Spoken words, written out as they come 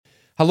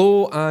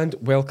Hello and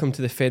welcome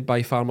to the Fed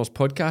by Farmers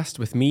podcast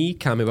with me,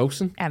 Cammy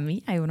Wilson. And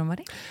me, Iona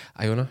Murray.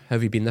 Iona, how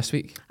have you been this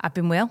week? I've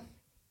been well.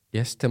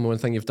 Yes, tell me one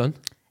thing you've done.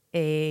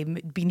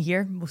 Been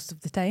here most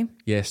of the time.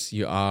 Yes,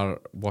 you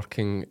are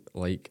working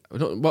like,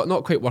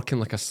 not quite working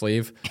like a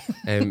slave.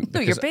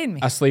 No, you're paying me.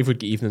 A slave would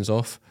get evenings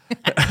off.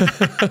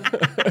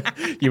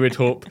 You would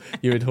hope.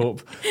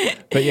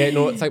 But yeah,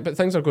 no, but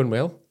things are going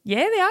well.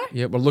 Yeah, they are.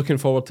 Yeah, we're looking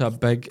forward to a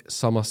big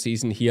summer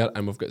season here,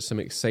 and we've got some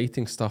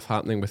exciting stuff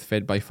happening with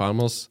Fed by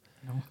Farmers.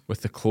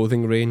 With the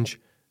clothing range.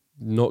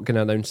 Not going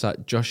to announce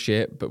that just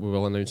yet, but we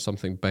will announce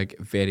something big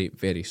very,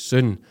 very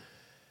soon.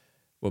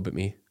 What about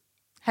me?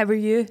 How are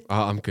you?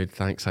 Oh, I'm good,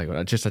 thanks.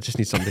 I just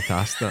need somebody to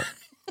ask that.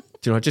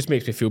 Do you know, it just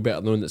makes me feel better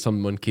knowing that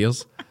someone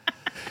cares.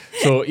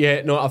 So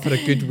yeah, no, I've had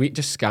a good week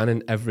just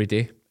scanning every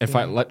day. In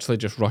fact, literally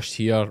just rushed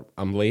here.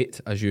 I'm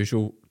late as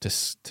usual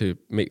to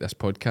make this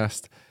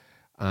podcast.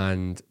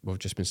 And we've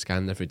just been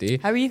scanning every day.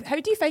 How do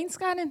you find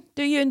scanning?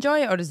 Do you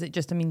enjoy it, or is it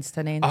just a means to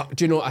an end?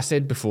 Do you know, I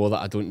said before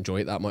that I don't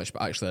enjoy it that much,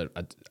 but actually,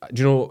 do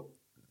you know,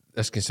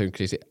 this can sound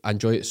crazy. I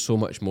enjoy it so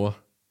much more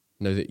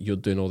now that you're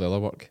doing all the other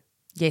work.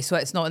 Yeah, so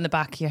it's not in the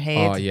back of your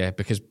head. Oh, yeah,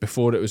 because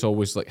before it was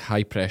always like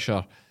high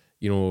pressure.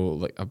 You know,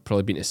 like I've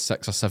probably been to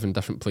 6 or 7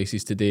 different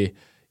places today.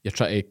 You're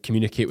trying to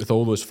communicate with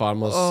all those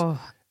farmers.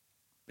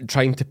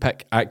 Trying to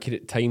pick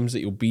accurate times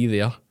that you'll be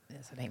there.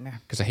 It's a nightmare.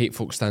 Because I hate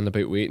folks standing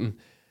about waiting.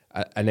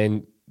 And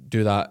then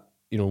do that,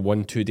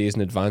 1-2 days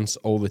in advance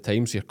all the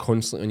time. So you're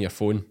constantly on your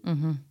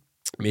phone,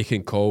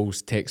 making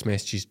calls, text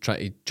messages, trying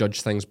to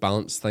judge things,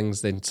 balance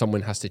things. Then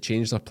someone has to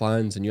change their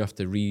plans and you have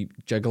to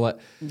rejiggle it.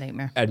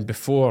 Nightmare. And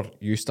before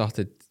you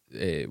started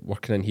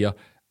working in here,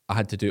 I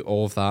had to do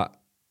all of that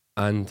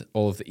and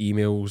all of the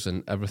emails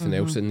and everything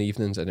else in the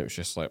evenings. And it was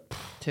just like...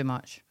 Too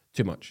much.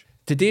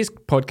 Today's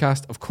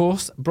podcast, of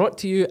course, brought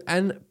to you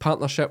in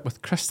partnership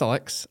with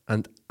Crystalix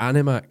and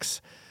Animax.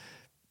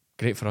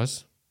 Great for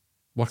us.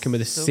 Working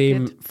with the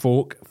same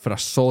folk for a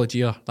solid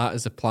year. That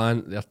is the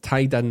plan. They're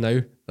tied in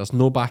now. There's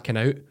no backing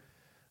out.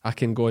 I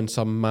can go on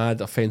some mad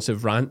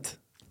offensive rant.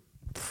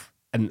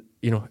 And,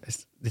 they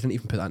didn't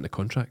even put that in the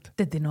contract.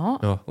 Did they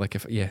not? No,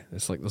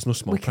 it's like there's no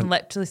small print. We can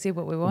literally say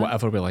what we want.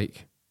 Whatever we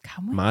like.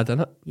 Can we? Mad,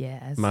 innit?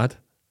 Yeah, it is. Mad.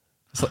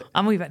 It's like,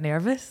 I'm a wee bit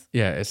nervous.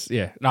 Yeah,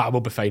 we'll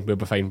be fine.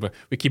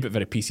 We keep it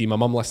very PC. My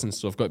mum listens,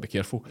 so I've got to be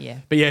careful. Yeah.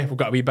 But yeah, we've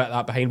got a wee bit of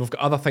that behind. We've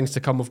got other things to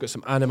come. We've got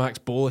some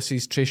Animax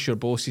boluses, trace your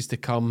boluses to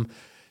come.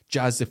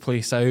 Jazz the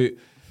place out.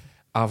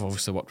 I've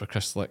obviously worked with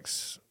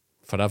Crystalix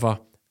forever.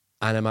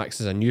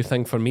 Animax is a new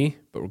thing for me,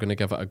 but we're going to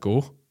give it a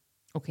go.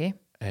 Okay.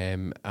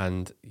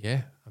 And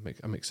yeah,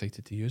 I'm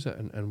excited to use it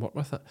and work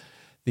with it.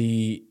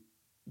 The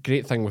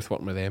great thing with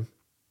working with them,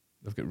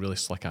 they've got really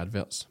slick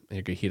adverts, and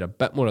you're going to hear a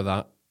bit more of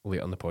that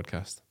later on the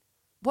podcast.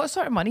 What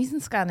sort of money's in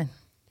scanning?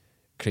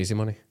 Crazy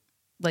money.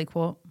 Like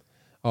what?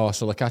 Oh,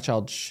 so like I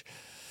charge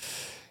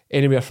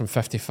anywhere from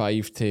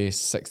 55 to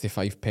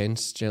 65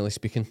 pence, generally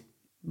speaking.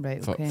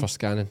 Right, okay. For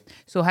scanning.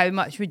 So how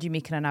much would you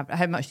make in an average?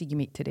 How much did you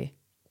make today?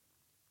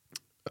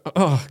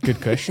 Oh, good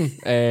question.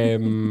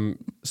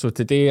 So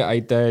today I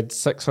did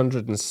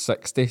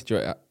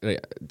 660. Right,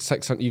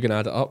 600. You can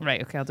add it up.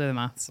 Right, okay, I'll do the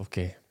maths.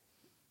 Okay.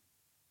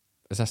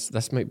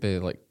 This might be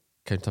like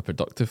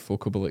counterproductive.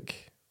 Folk will be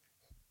like,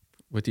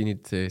 what do you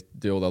need to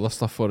do all the other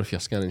stuff for if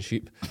you're scanning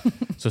sheep?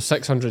 So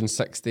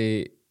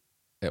 660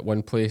 at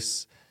one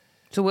place.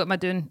 So what am I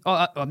doing?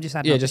 Oh, I'm just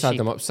adding up. Yeah, just add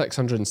them up.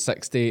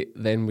 660.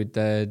 Then we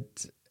did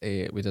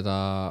a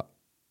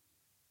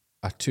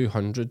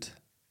 200,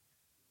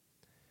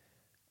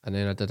 and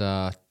then I did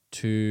a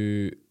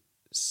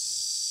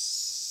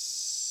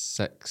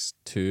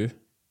 262,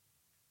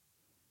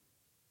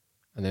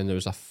 and then there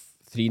was a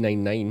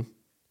 399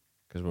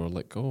 because we were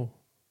like,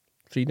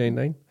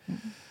 399,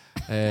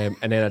 and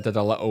then I did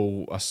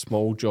a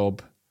small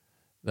job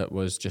that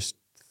was just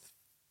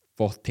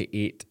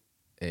 48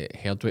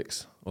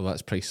 Herdwicks. Well,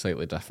 that's priced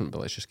slightly different, but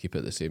let's just keep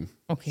it the same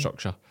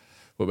structure.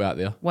 What we at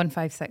there?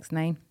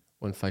 1569.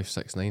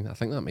 1569. I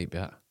think that might be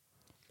it.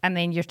 And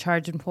then you're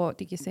charging what,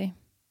 did you say?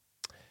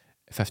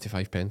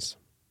 55 pence.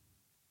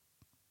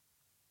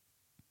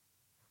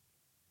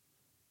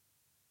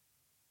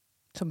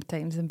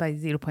 Sometimes in by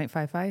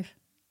 0.55.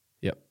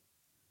 Yep.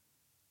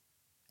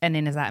 And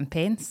then is that in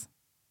pence?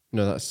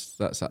 No, that's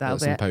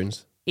in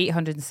pounds.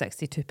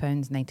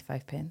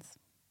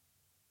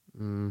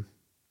 £862.95.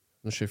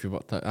 Not sure if you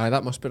worked that.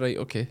 That must be right.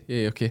 Okay.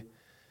 Yeah, okay.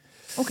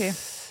 Okay.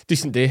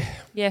 Decent day.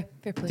 Yeah,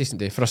 fair play.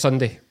 Decent day. For a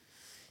Sunday.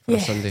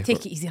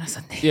 Take it ezy on a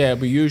Sunday. Yeah,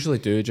 we usually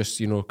do, just,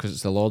 because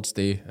it's the Lord's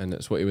Day and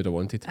it's what he would have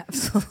wanted.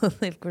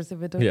 Absolutely, of course he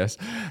would have. Yes.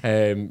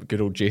 Good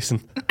old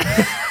Jason.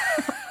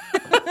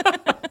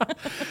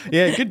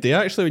 Yeah, good day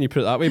actually when you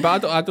put it that way.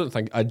 But I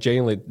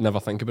genuinely never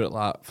think about it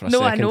like that for a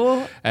second.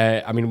 No,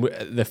 I know.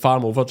 The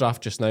farm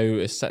overdraft just now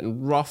is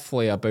sitting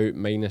roughly about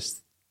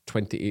minus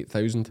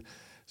 28,000.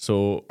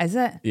 So is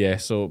it? Yeah.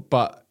 So,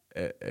 but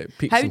it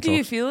peaks. How do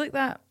you feel like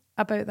that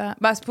about that?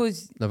 But I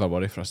suppose never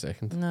worry for a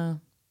second.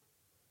 No.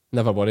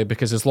 Never worry,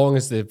 because as long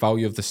as the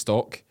value of the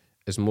stock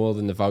is more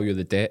than the value of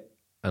the debt,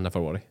 I never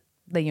worry.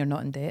 Then you're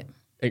not in debt.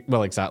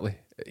 Well, exactly.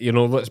 You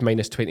know, let's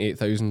minus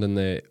 28,000 in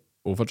the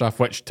overdraft,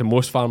 which to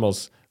most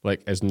farmers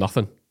like is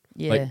nothing.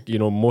 Yeah. Like, you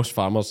know, most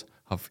farmers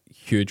have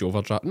huge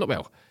overdraft. Not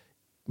well.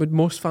 Would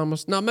most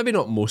farmers? No, maybe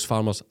not most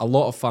farmers. A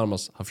lot of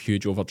farmers have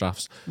huge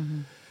overdrafts.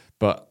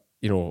 But,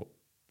 you know,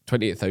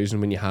 28,000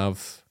 when you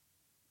have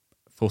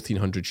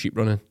 1,400 sheep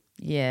running.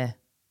 Yeah.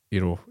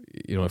 You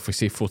know, if we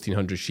say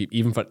 1,400 sheep,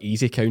 even for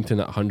easy counting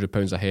at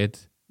 £100 a head,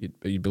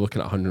 you'd be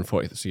looking at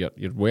 140. So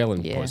you're well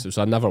in positive.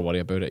 So I never worry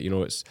about it. You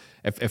know, it's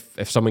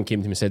if someone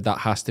came to me and said that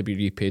has to be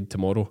repaid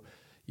tomorrow,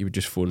 you would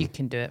just You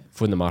can do it.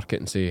 phone the market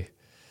and say,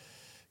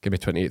 give me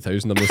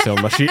 28,000. I'm not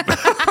selling my sheep.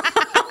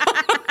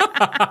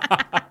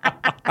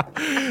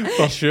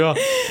 For sure.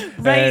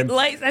 Right,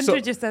 let's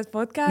introduce this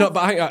podcast. No,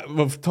 but I think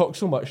we've talked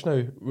so much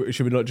now.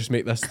 Should we not just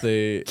make this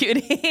the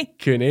Q&A.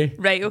 Q&A?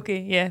 Right, okay.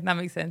 Yeah, that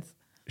makes sense.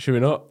 Should we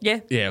not? Yeah.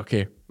 Yeah,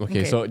 okay.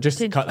 So just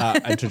Change. cut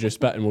that introduce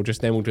bit and we'll do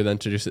the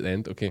introduce at the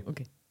end. Okay.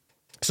 Okay.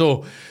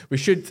 So we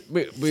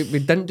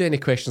didn't do any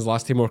questions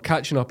last time. We're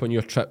catching up on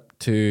your trip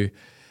to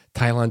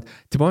Thailand.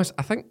 To be honest,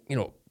 I think, you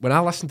know, when I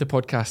listen to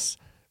podcasts,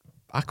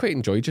 I quite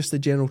enjoy just the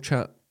general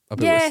chat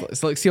about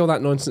it's like, see all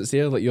that nonsense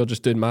there, like you're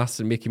just doing maths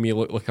and making me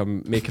look like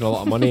I'm making a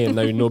lot of money and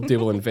now nobody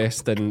will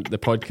invest in the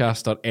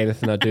podcast or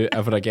anything I do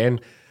ever again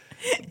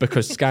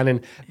because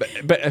scanning.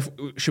 But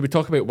should we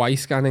talk about why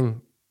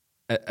scanning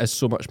is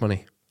so much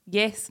money?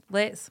 Yes,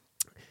 let's.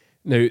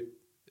 Now,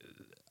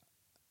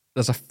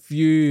 there's a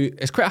few.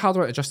 It's quite a hard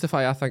one to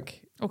justify, I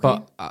think. Okay.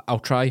 But I'll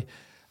try.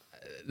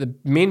 The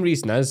main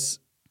reason is,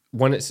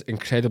 one, it's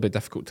incredibly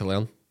difficult to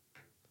learn.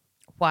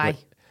 Why?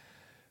 Like,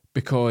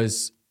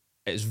 because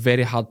it's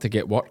very hard to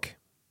get work.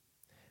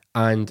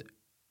 And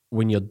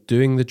when you're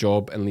doing the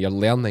job and you're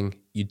learning,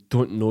 you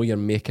don't know you're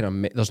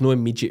making there's no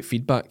immediate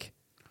feedback.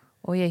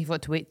 Oh yeah, you've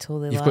got to wait till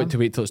they You've learn. got to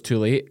wait till it's too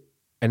late.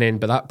 And then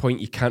by that point,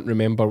 you can't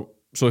remember.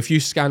 So if you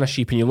scan a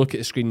sheep and you look at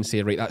the screen and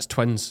say, right, that's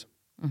twins.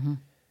 Mm-hmm.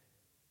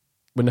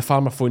 When the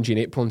farmer phones you in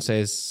April and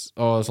says,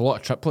 oh, there's a lot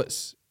of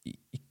triplets,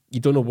 you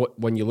don't know what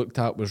one you looked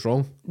at was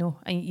wrong. No,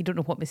 and you don't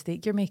know what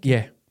mistake you're making.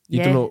 Yeah,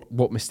 you don't know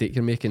what mistake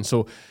you're making.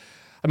 So,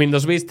 I mean,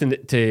 there's ways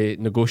to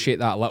negotiate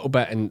that a little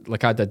bit. And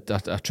like I did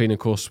a training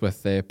course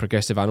with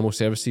Progressive Animal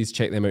Services.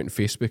 Check them out on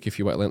Facebook if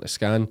you want to learn to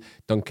scan.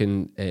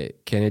 Duncan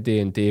Kennedy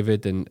and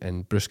David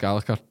and Bruce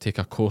Gallagher take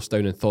a course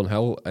down in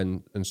Thornhill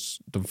and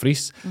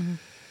Dumfries. Mm-hmm.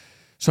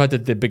 So I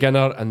did the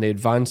beginner and the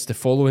advanced. The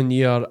following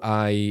year,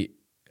 I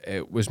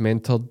was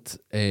mentored.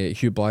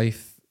 Hugh Blythe.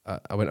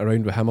 I went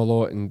around with him a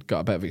lot and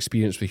got a bit of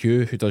experience with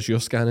Hugh, who does your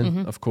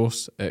scanning, of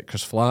course, at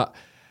Chris Flat.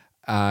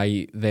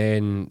 I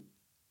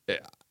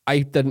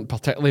didn't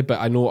particularly, but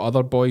I know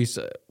other boys.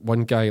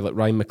 One guy like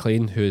Ryan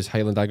McLean, who is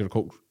Highland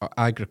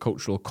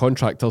Agricultural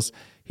Contractors,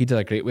 he did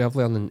a great way of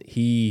learning.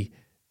 He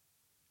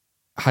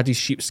had his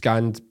sheep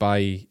scanned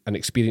by an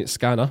experienced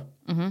scanner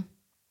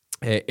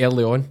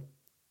early on,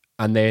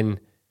 and then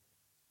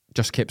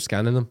just kept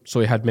scanning them.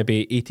 So he had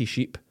maybe 80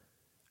 sheep,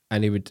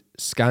 and he would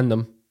scan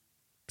them,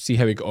 see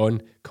how he got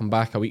on, come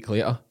back a week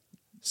later,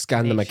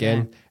 scan them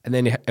again, and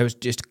then it was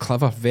just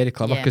clever, very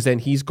clever, because then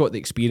he's got the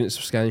experience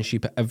of scanning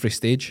sheep at every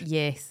stage.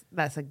 Yes,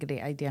 that's a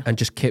great idea. And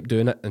just kept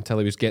doing it until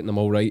he was getting them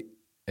all right,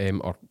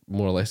 or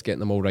more or less getting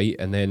them all right,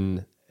 and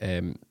then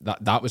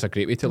that was a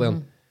great way to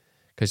learn.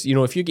 Because, you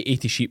know, if you get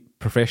 80 sheep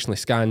professionally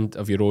scanned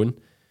of your own,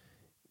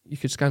 you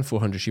could scan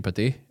 400 sheep a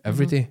day,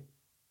 every day,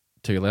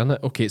 till you learn it.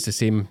 Okay, it's the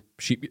same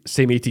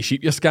 80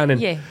 sheep you're scanning.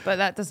 Yeah, but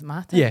that doesn't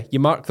matter. Yeah, you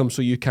mark them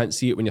so you can't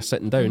see it when you're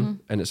sitting down,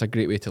 and it's a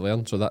great way to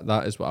learn. So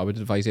that is what I would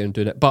advise anyone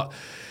doing it. But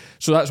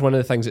so that's one of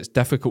the things that's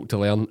difficult to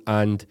learn.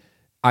 And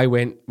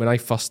when I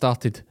first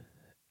started,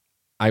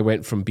 I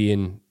went from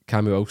being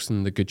Cammy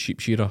Wilson, the good sheep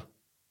shearer,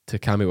 to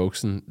Cammy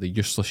Wilson, the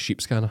useless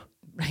sheep scanner.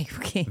 Right,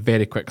 okay.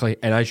 Very quickly.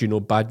 And as you know,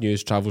 bad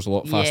news travels a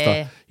lot faster.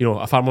 Yeah. You know,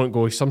 a farmer won't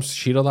go, some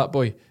shearer, that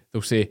boy.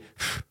 They'll say,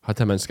 had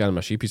him in scanning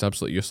my sheep, he's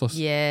absolutely useless.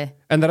 Yeah.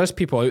 And there is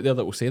people out there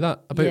that will say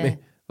that about me.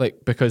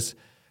 Like, because...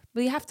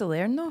 Well, you have to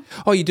learn though.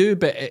 Oh, you do,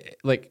 but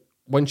like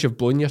once you've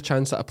blown your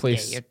chance at a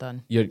place, Yeah, you're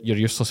done. You're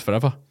useless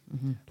forever.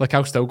 Like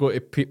I'll still go to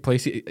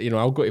places, you know,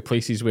 I'll go to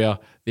places where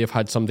they've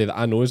had somebody that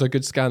I know is a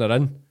good scanner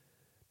in,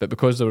 but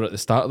because they were at the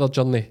start of their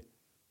journey,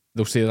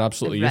 they'll say they're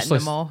absolutely They've written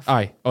useless. them off.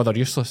 Aye, they're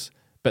useless.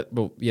 But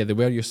well, yeah, they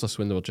were useless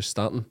when they were just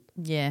starting,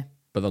 Yeah.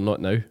 but they're not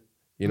now.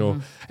 You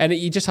know, and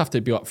you just have to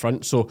be up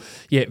front. So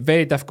yeah,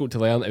 very difficult to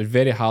learn. It was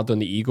very hard on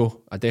the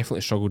ego. I definitely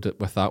struggled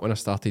with that when I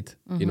started.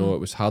 You know, it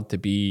was hard to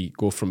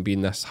go from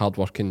being this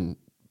hardworking,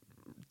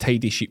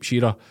 tidy sheep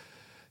shearer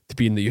to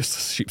being the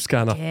useless sheep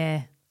scanner.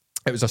 Yeah.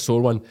 It was a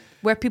sore one.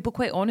 Were people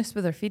quite honest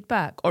with their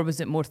feedback, or was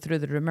it more through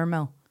the rumour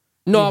mill?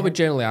 No, I would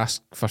generally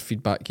ask for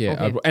feedback.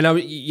 Yeah, Okay.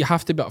 and you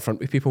have to be upfront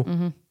with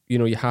people. You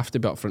know, you have to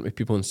be upfront with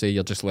people and say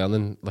you're just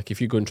learning. Like if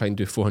you go and try and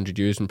do 400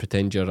 U's and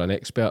pretend you're an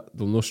expert,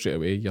 they'll know straight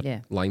away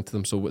you're lying to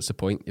them. So what's the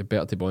point? You're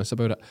better to be honest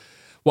about it.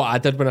 What I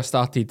did when I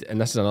started, and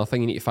this is another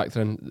thing you need to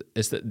factor in,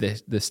 is that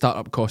the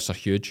startup costs are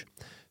huge.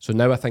 So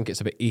now I think it's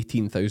about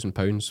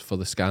 £18,000 for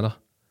the scanner.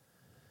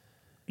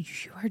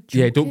 You are joking.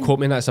 Yeah, don't quote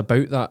me on that. It's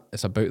about that.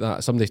 It's about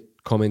that. Somebody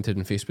commented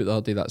on Facebook the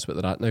other day, that's what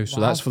they're at now.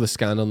 So that's for the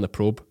scanner and the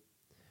probe.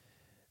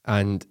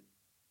 And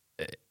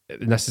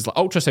and this is like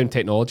ultrasound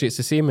technology. It's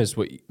the same as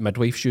what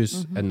midwives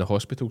use in the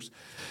hospitals.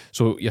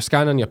 So you're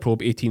scanning your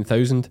probe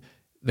 18,000.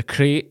 The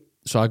crate.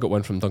 So I got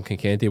one from Duncan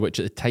Kennedy, which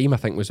at the time I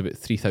think was about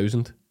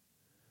 3,000.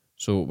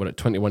 So we're at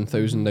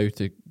 21,000 now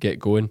to get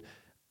going.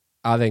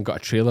 I then got a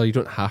trailer. You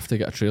don't have to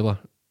get a trailer.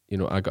 You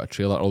know, I got a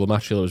trailer, although my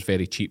trailer was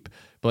very cheap.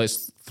 But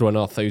let's throw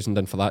another 1,000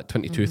 in for that,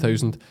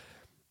 22,000.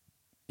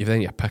 You've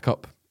then your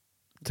pickup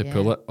to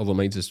pull it, although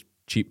mine's is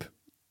cheap.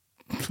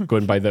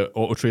 Going by the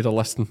Auto Trader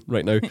listing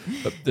right now.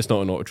 But it's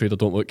not an Auto Trader,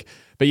 don't look.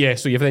 But yeah,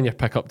 so you've then your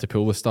pickup to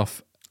pull the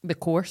stuff. The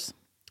course.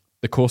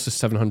 The course is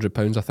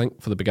 £700, I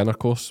think, for the beginner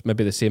course.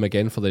 Maybe the same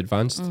again for the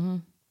advanced.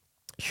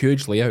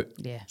 Huge layout.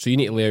 Yeah. So you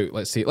need to lay out,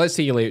 let's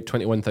say you lay out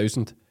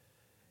 21,000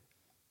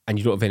 and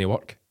you don't have any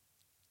work.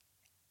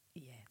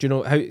 Do you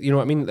know how, you know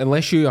what I mean?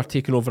 Unless you are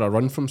taking over a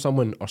run from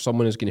someone or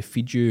someone is going to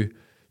feed you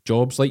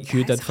jobs like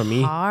you did for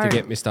me to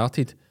get me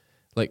started.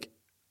 Like,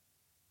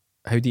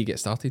 how do you get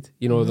started?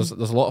 You know, there's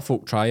a lot of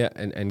folk try it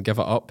and give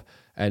it up,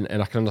 and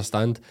I can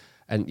understand.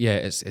 And yeah,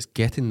 it's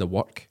getting the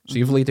work. So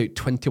you've laid out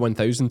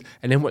 21,000,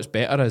 and then what's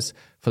better is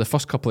for the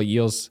first couple of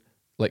years,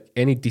 like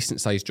any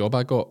decent sized job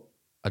I got,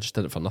 I just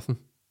did it for nothing.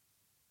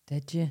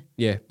 Did you?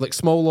 Yeah, like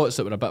small lots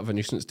that were a bit of a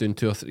nuisance, doing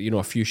 2 or 3, you know,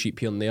 a few sheep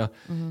here and there.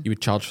 You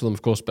would charge for them,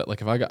 of course, but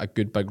like if I got a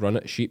good big run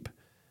at sheep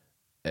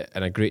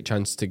and a great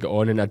chance to get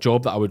on in a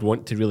job that I would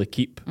want to really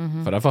keep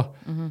forever,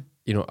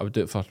 you know, I would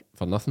do it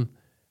for nothing.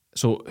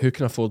 So who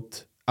can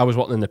afford? I was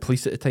working in the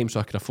police at the time, so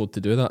I could afford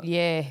to do that.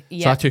 Yeah.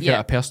 So I took out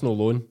a personal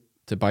loan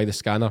to buy the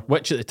scanner,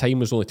 which at the time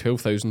was only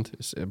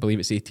 12,000. I believe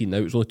it's 18 now.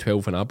 It was only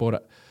 12 when I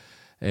bought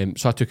it.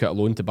 So I took out a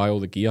loan to buy all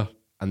the gear,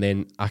 and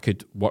then I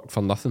could work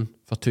for nothing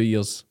for 2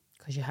 years.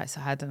 Because you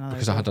had another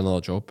Because job. I had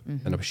another job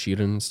and I was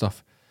shearing and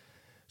stuff.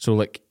 So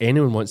like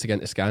anyone wants to get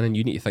into scanning,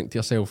 you need to think to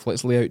yourself,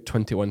 let's lay out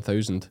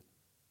 21,000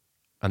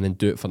 and then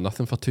do it for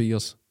nothing for 2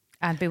 years.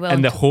 And be willing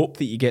In the hope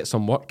that you get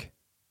some work.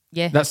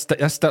 Yeah.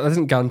 That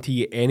doesn't guarantee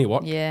you any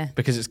work. Yeah.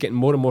 Because it's getting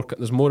more and more,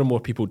 there's more and more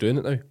people doing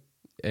it now.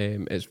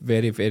 It's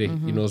very, very,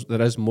 you know,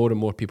 there is more and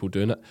more people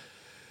doing it.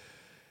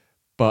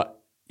 But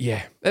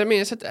yeah, I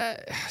mean,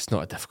 it's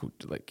not a difficult,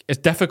 like, it's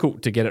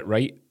difficult to get it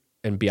right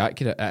and be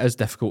accurate. It is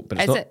difficult, but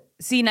it's not.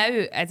 See now,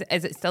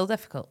 is it still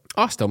difficult?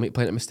 I still make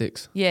plenty of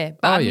mistakes. Yeah,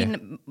 but I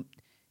mean,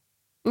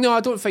 No,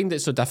 I don't find it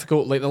so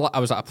difficult. Like I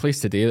was at a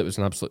place today that was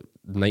an absolute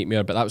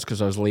nightmare, but that was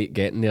because I was late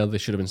getting there. They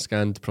should have been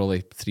scanned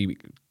probably 2-3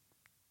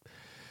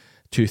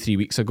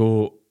 weeks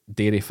ago.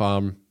 Dairy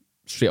farm,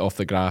 straight off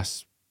the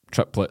grass,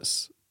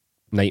 triplets,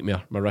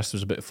 nightmare. My wrist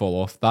was about to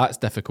fall off. That's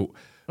difficult.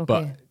 Okay.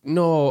 But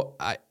no,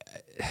 I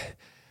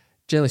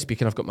generally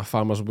speaking, I've got my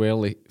farmers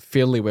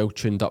fairly well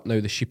tuned up now.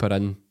 The sheep are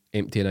in,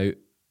 emptying out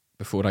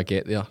before I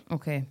get there.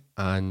 okay.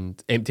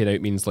 And emptying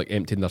out means like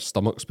emptying their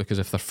stomachs, because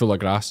if they're full of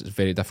grass, it's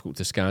very difficult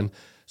to scan.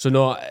 So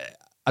no,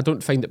 I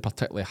don't find it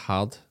particularly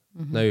hard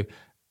now.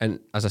 And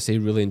as I say,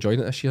 really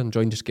enjoying it this year,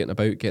 enjoying just getting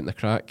about, getting the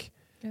crack.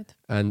 Good.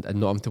 And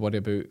not having to worry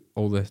about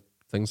all the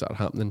things that are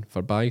happening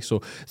for buy.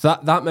 So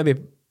that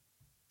maybe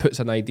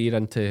puts an idea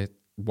into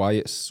why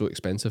it's so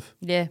expensive.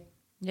 Yeah.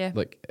 Yeah.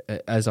 Like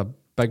it is a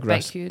big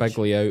risk, huge. big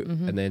layout,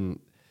 and then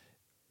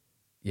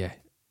yeah,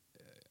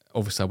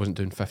 obviously I wasn't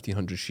doing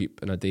 1,500 sheep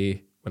in a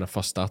day when I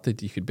first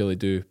started. You could barely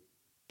do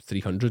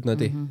 300 in a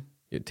day.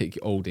 It'd take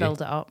you all day,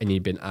 Build it up. and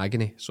you'd be in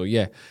agony. So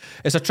yeah,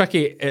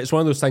 it's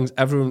one of those things.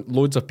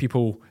 Loads of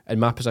people in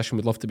my position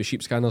would love to be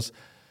sheep scanners,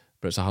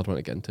 but it's a hard one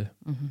to get into.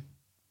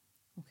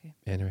 Okay.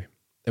 Anyway,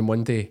 and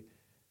one day,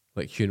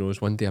 like Hugh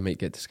knows, one day I might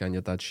get to scan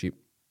your dad's sheep.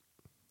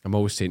 I'm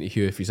always saying to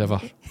Hugh, if he's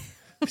ever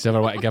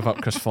want to give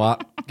up Chris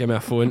Flat, give me a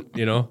phone,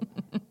 you know.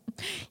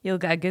 You'll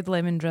get a good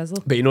lemon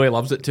drizzle. But you know he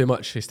loves it too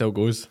much. He still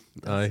goes.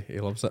 Aye, he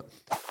loves it.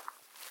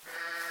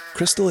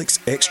 Crystalix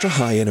Extra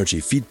High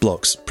Energy feed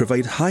blocks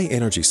provide high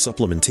energy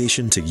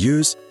supplementation to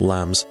ewes,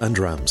 lambs and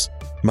rams.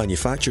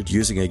 Manufactured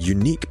using a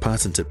unique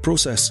patented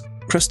process,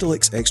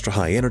 Crystalix Extra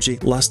High Energy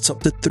lasts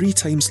up to 3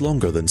 times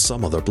longer than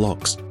some other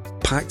blocks.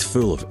 Packed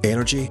full of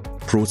energy,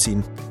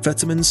 protein,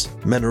 vitamins,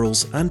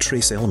 minerals and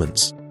trace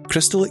elements,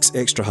 Crystalix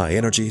Extra High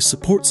Energy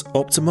supports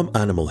optimum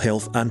animal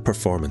health and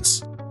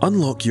performance.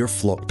 Unlock your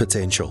flock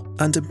potential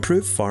and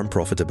improve farm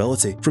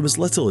profitability from as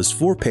little as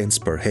 4 pence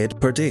per head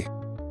per day.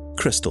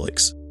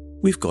 Crystalix.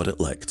 We've got it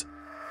licked.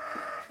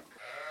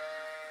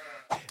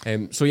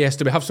 So yes,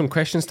 do we have some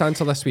questions to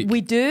answer this week?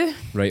 We do.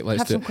 Right, let's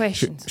have do some it.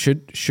 questions.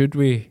 Should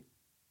we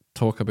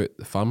talk about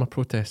the farmer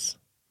protests?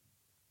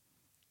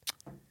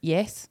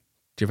 Yes.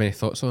 Do you have any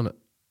thoughts on it?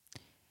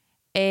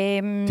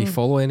 Do you Mm.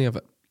 follow any of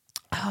it?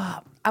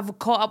 I've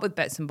caught up with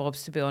bits and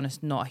bobs, to be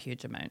honest, not a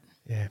huge amount.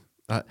 Yeah,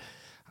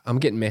 I'm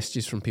getting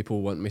messages from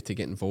people wanting me to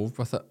get involved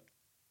with it,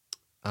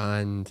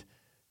 and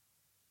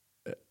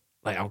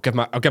like I'll give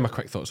my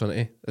quick thoughts on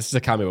it. This is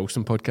a Cammy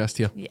Wilson podcast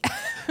here. Yeah.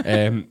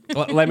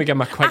 Let me give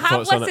my quick I have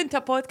thoughts on it. listened to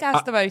a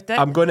podcast about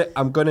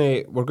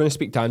it. We're gonna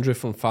speak to Andrew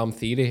from Farm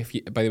Theory.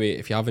 By the way,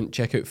 if you haven't,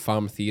 check out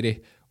Farm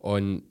Theory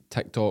on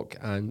TikTok,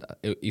 and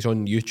he's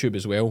on YouTube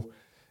as well.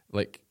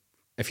 Like,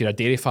 if you're a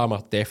dairy farmer,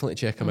 definitely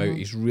check him out.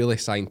 He's really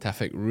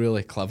scientific,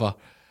 really clever.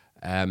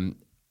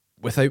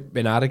 without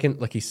being arrogant.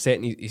 Like he's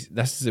setting,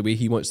 this is the way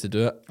he wants to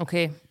do it.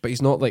 Okay. But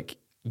he's not like,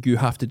 you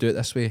have to do it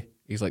this way.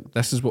 He's like,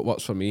 this is what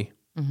works for me.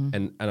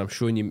 And I'm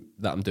showing you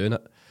that I'm doing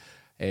it.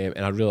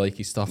 And I really like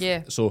his stuff.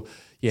 Yeah. So,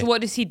 yeah. So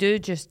what does he do?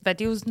 Just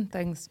videos and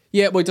things?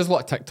 Yeah, well, he does a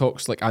lot of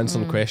TikToks, like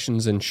answering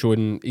questions and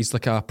showing. He's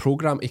like a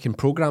program. He can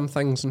program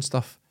things and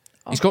stuff.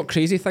 He's got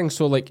crazy things.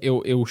 So, like,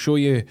 he'll show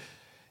you.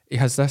 He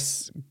has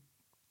this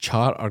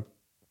chart or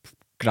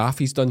graph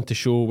he's done to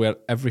show where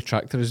every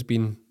tractor has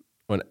been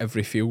on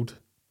every field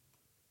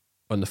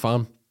on the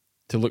farm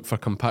to look for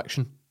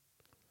compaction.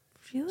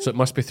 Really? So it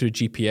must be through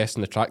GPS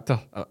in the tractor,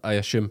 I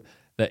assume,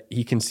 that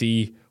he can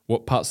see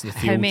what parts of the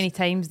field. How many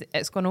times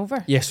it's gone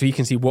over? Yeah, so he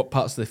can see what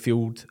parts of the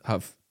field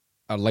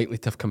are likely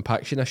to have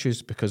compaction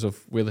issues because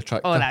of where the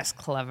tractor. Oh, that's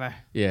clever.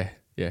 Yeah.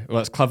 Well,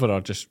 it's clever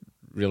or just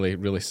really,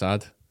 really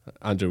sad.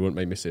 Andrew won't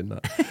mind me saying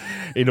that.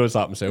 He knows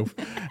that himself.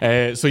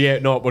 So yeah,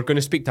 no, we're going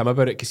to speak to him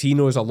about it because he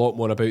knows a lot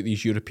more about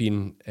these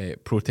European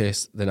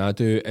protests than I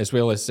do, as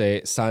well as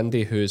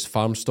Sandy, who's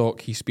Farm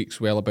Stock. He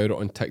speaks well about it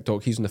on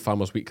TikTok. He's on the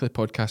Farmers Weekly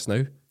podcast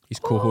now. He's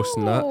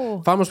co-hosting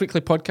that. Farmers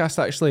Weekly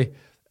podcast, actually,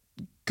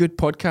 good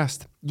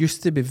podcast.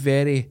 Used to be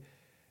very,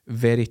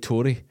 very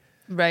Tory.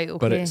 Right, okay.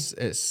 But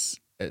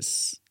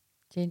it's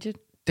changing.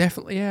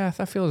 definitely, yeah,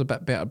 I feel it's a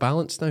bit better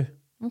balance now.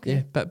 Okay.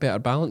 Yeah, bit better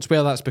balance.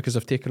 Well, that's because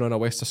I've taken on a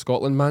West of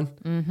Scotland man.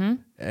 Mm-hmm.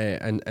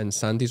 And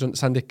Sandy's on.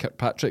 Sandy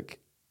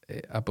Kirkpatrick,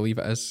 I believe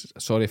it is.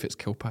 Sorry if it's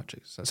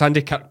Kilpatrick.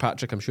 Sandy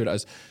Kirkpatrick, I'm sure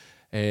it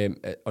is.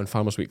 On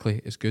Farmers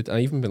Weekly is good.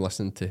 I've even been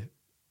listening to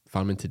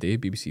Farming Today,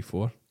 BBC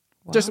 4.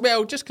 Wow. Just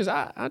because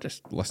I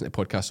just listen to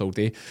podcasts all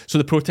day. So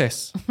the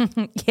protests.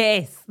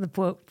 Yes, the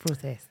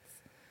protests.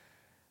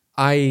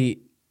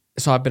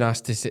 So I've been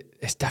asked to say,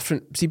 it's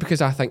different. See,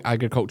 because I think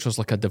agriculture's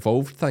like a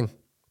devolved thing.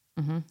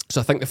 Mm-hmm.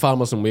 So I think the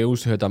farmers in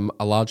Wales who had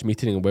a large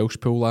meeting in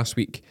Welshpool last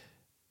week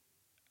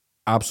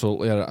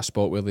absolutely are at a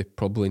spot where they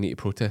probably need to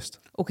protest.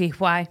 Okay,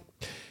 why?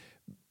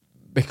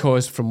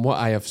 Because from what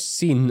I have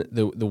seen,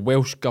 the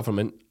Welsh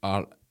government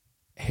are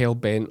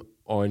hell-bent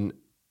on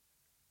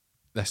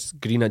this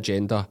green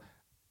agenda,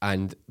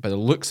 and by the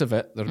looks of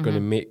it, they're going to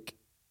make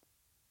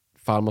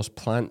farmers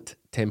plant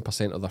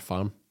 10% of their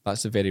farm.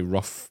 That's a very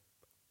rough,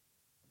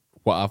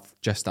 what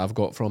I've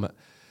got from it.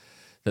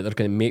 That they're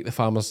going to make the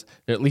farmers,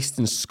 at least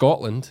in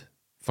Scotland,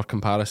 for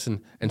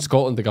comparison, in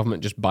Scotland the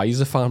government just buys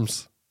the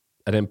farms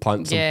and then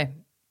plants them. Yeah.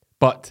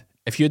 But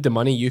if you had the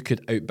money, you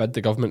could outbid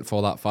the government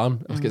for that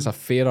farm. Like it's a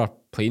fairer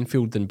playing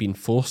field than being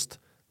forced.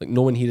 Like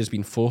no one here has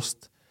been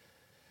forced.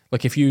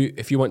 Like if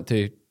you want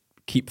to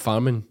keep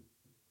farming,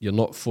 you're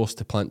not forced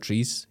to plant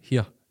trees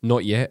here.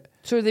 Not yet.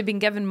 So they've been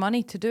given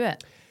money to do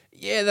it?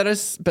 Yeah, there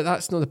is, but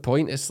that's not the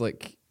point. It's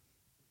like,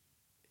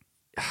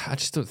 I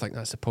just don't think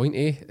that's the point,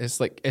 eh?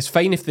 It's like, it's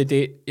fine if they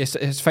do.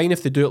 It's fine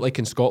if they do it like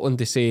in Scotland.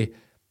 They say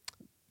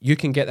you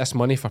can get this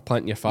money for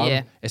planting your farm.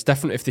 Yeah. It's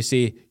different if they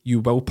say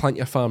you will plant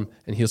your farm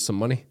and here's some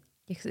money.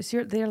 Yeah, because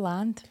it's their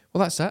land.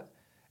 Well, that's it.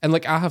 And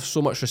like, I have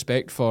so much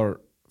respect for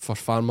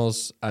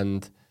farmers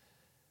and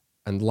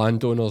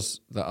landowners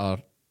that are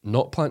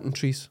not planting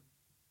trees.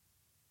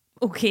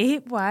 Okay,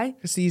 why?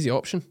 It's the easy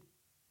option.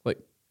 Like,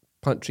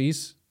 plant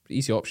trees,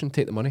 easy option.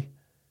 Take the money.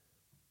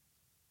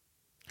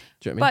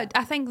 Do you know what I mean?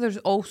 But I think there's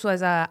also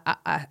as a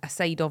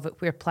side of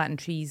it where planting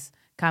trees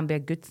can be a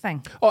good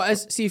thing. Oh,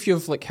 see if you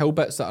have like hill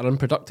bits that are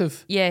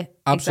unproductive. Yeah,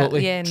 Absolutely.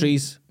 exactly, yeah.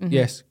 Trees.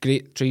 Yes,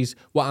 great trees.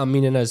 What I'm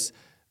meaning is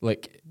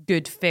like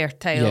Good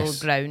fertile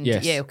ground.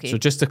 Yes. Yeah, okay. So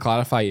just to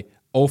clarify,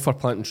 all for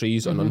planting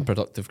trees on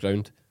unproductive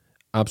ground.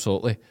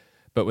 Absolutely.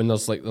 But when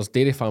there's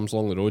dairy farms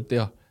along the road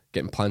there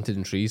getting planted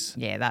in trees.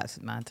 Yeah,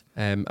 that's mad.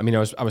 I mean,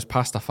 I was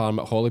past a farm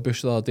at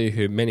Hollybush the other day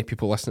who many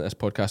people listening to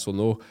this podcast will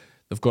know.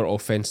 They've got it all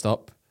fenced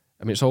up.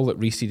 I mean, it's all like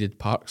reseeded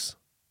parks.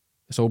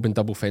 It's all been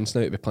double fenced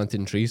now to be planted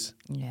in trees.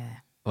 Yeah.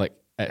 Like,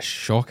 it's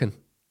shocking.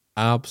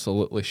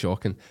 Absolutely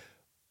shocking.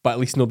 But at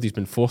least nobody's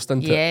been forced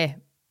into it. Yeah.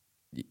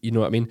 You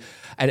know what I mean?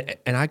 And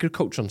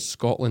agriculture in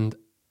Scotland,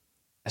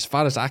 as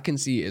far as I can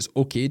see, is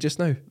okay just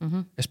now.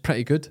 It's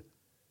pretty good.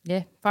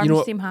 Yeah.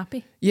 Farmers seem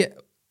happy. Yeah,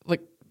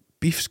 like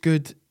beef's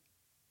good,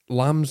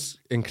 lamb's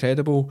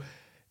incredible,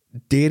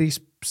 dairy's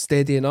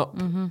steadying up.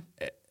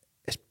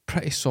 It's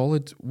pretty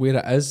solid where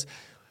it is.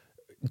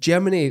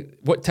 Germany,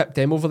 what tipped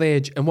them over the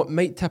edge, and what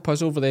might tip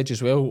us over the edge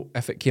as well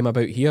if it came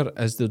about here,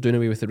 is they're doing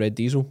away with the red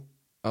diesel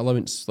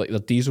allowance, like their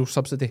diesel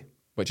subsidy,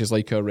 which is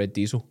like our red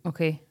diesel.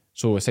 Okay.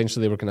 So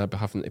essentially we're going to be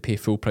having to pay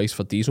full price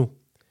for diesel,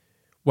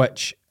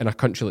 which in a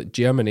country like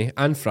Germany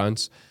and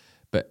France,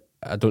 but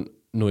I don't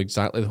know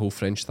exactly the whole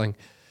French thing,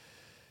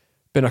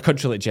 but in a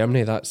country like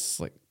Germany, that's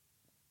like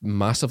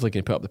massively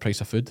going to put up the price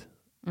of food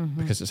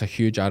because it's a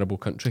huge arable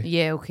country.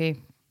 Yeah, okay.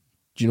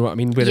 Do you know what I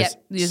mean? Whereas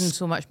using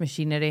so much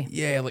machinery.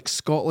 Yeah, like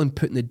Scotland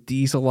putting the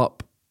diesel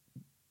up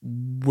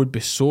would be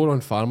sore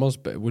on farmers,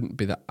 but it wouldn't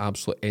be the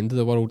absolute end of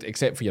the world,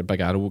 except for your big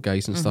arable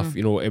guys and stuff.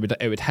 You know, it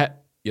would hit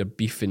your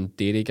beef and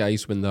dairy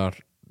guys when they're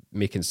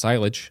making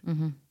silage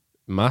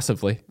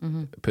massively,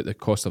 put the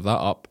cost of that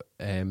up.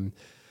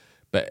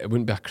 But it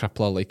wouldn't be a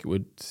crippler like it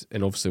would,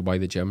 and obviously why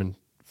the German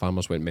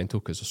farmers went mental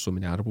because there's so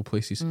many arable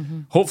places.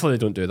 Hopefully they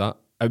don't do that.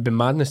 It would be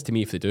madness to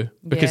me if they do.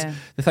 Because Yeah.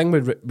 the thing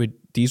with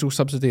diesel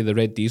subsidy, the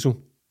red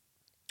diesel,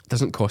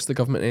 doesn't cost the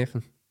government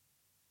anything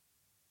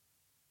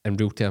in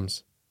real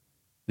terms.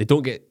 They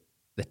don't get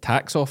the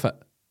tax off it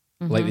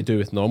like they do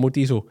with normal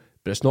diesel,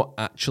 but it's not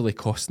actually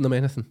costing them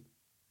anything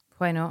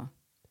Why not?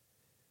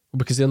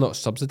 because they're not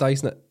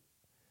subsidising it.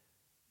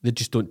 They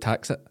just don't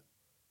tax it.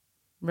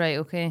 Right,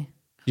 okay.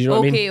 Do you know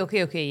what I mean?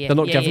 Okay, yeah. They're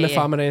not yeah, giving yeah, the yeah.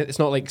 farmer any. It's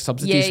not like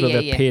subsidies Yeah, where yeah,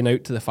 they're yeah. paying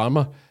out to the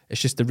farmer.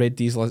 It's just the red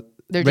diesel.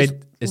 They're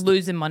red just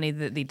losing money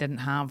that they didn't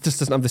have. just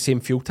doesn't have the same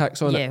fuel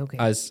tax on Yeah, it okay.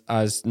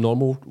 as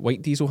normal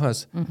white diesel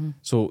has.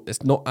 So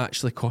it's not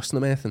actually costing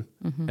them anything,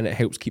 and it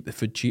helps keep the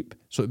food cheap.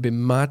 So it'd be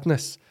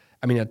madness.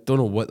 I mean, I don't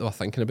know what they were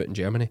thinking about in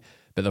Germany,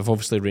 but they've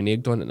obviously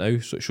reneged on it now.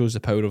 So it shows the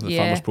power of the Yeah.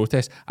 farmers'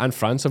 protest. And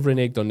France have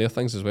reneged on their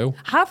things as well.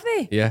 Have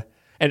they? Yeah,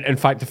 and in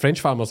fact, the French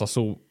farmers are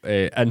so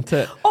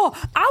into it. Oh,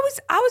 I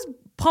was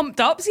pumped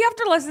up. See,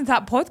 after listening to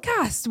that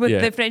podcast with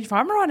Yeah. the French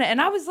farmer on it, and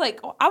I was like,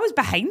 I was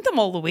behind them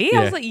all the way. I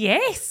Yeah. was like,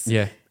 yes.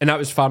 Yeah, and that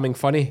was Farming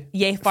Funny.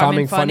 Yeah,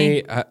 Farming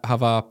Funny.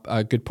 Have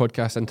a good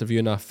podcast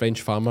interviewing a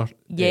French farmer.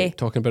 Yeah.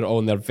 Talking about it all,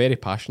 and they're very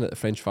passionate. The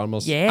French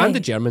farmers, Yeah. and the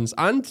Germans,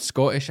 and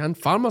Scottish, and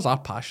farmers are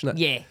passionate.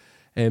 Yeah.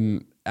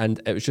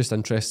 And it was just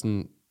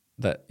interesting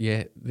that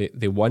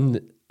they won,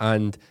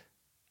 and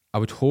I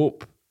would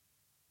hope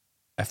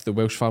if the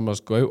Welsh farmers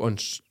go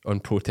out on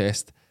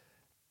protest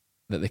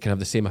that they can have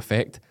the same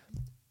effect.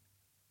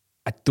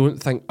 I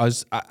don't think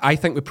I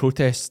think with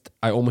protest,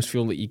 I almost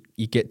feel like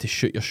you get to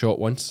shoot your shot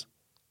once.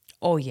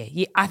 Oh,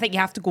 yeah. I think you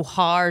have to go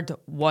hard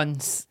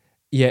once.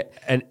 Yeah,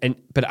 and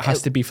but it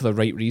has to be for the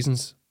right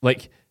reasons.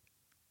 Like,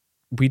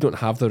 we don't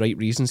have the right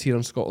reasons here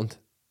in Scotland.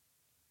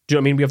 Do you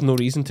know what I mean? We have no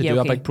reason to Yeah, do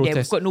okay. a big Yeah, we've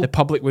protest. got no- The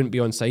public wouldn't be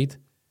on side.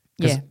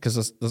 Yeah.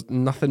 Because there's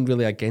nothing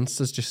really against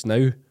us just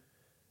now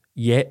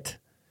yet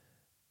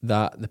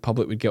that the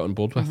public would get on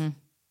board with. Do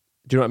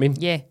you know what I mean?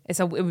 Yeah. It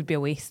would be a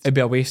waste. It'd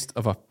be a waste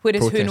of a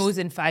Whereas protest. who knows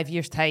in 5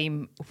 years'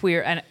 time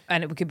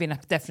and it could be in a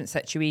different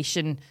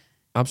situation.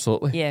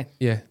 Absolutely. Yeah.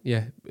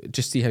 Yeah.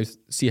 Just see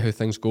how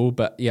things go.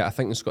 But yeah, I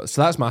think it's got.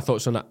 So that's my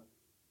thoughts on it.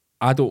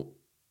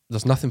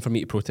 There's nothing for me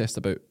to protest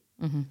about.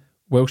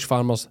 Welsh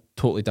farmers,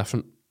 totally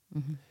different.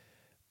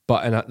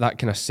 But in that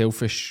kind of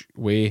selfish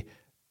way,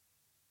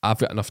 I've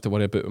got enough to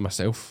worry about with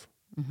myself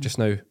just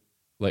now.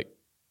 Like,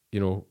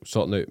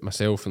 sorting out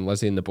myself and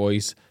Lizzie and the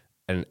boys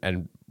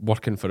and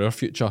working for our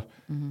future.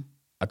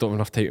 I don't have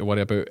enough time to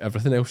worry about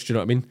everything else. Do you know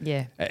what I mean?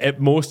 Yeah. At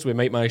most, we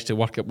might manage to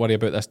worry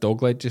about this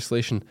dog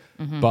legislation,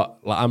 but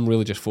I'm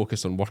really just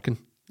focused on working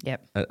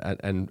Yep.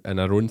 and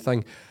our own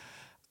thing.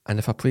 And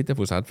if I played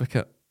devil's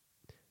advocate,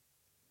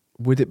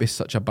 would it be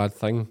such a bad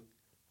thing?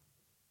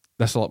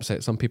 This will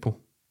upset some people.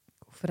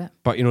 Go for it.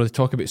 But, they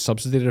talk about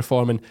subsidy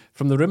reform. And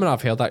from the rumour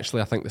I've heard,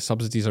 actually, I think the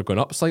subsidies are going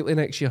up slightly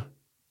next year.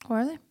 Oh,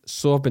 are they?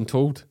 So I've been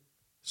told.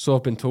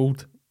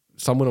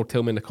 Someone will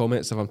tell me in the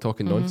comments if I'm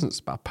talking nonsense.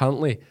 But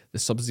apparently the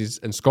subsidies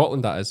in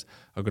Scotland, that is,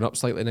 are going up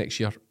slightly next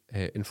year.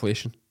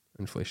 Inflation.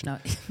 No.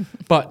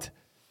 But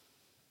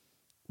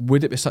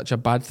would it be such a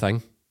bad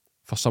thing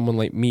for someone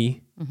like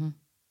me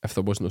if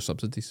there was no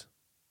subsidies?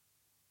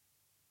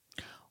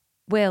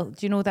 Well,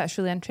 do you know that's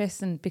really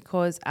interesting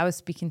because I was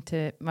speaking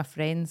to my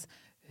friends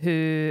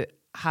who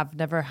have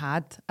never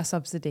had a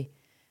subsidy,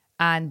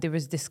 and there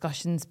was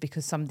discussions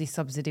because somebody's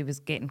subsidy was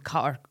getting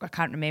cut, or I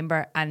can't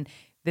remember, and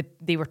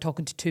they were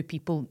talking to two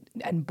people,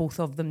 and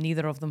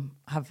neither of them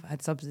have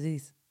had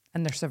subsidies,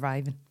 and they're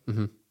surviving.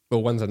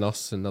 Well, one's a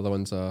nurse and the other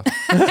one's a...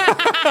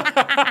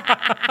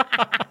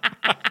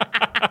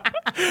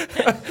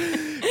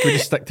 We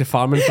just stick to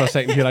farming for a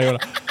second here, Iona.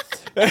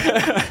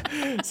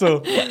 So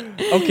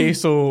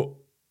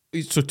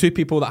two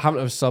people that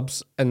haven't had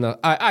subs and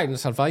they're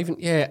surviving.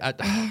 Yeah,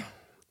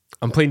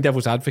 I'm playing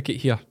devil's advocate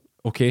here,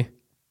 okay?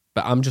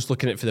 But I'm just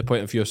looking at it from the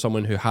point of view of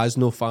someone who has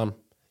no farm.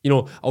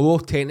 Although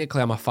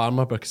technically I'm a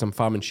farmer because I'm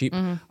farming sheep,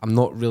 I'm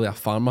not really a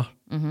farmer.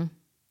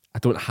 I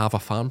don't have a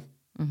farm.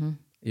 I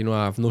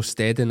have no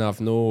steading.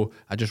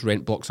 I just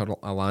rent blocks of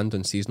land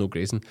on seasonal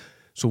grazing.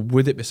 So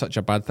would it be such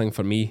a bad thing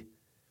for me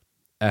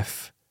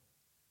if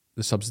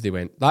the subsidy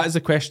went? That is the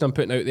question I'm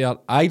putting out there.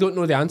 I don't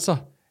know the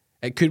answer.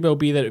 It could well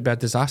be that it would be a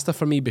disaster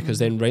for me because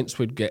then rents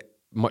would get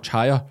much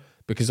higher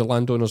because the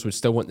landowners would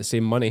still want the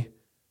same money.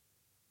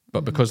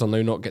 But because they're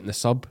now not getting the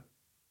sub,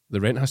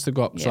 the rent has to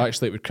go up. So Yeah.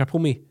 actually it would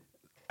cripple me.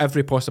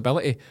 Every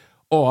possibility.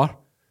 Or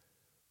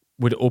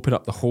would it open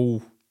up the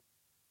whole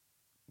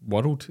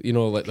world,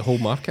 like the whole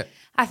market?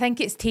 I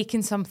think it's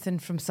taken something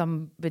from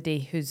somebody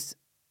who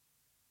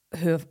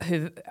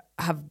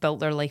have built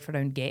their life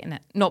around getting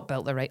it. Not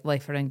built their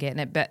life around getting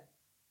it, but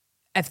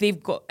if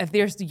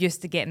they're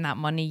used to getting that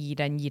money year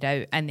in, year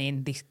out, and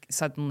then they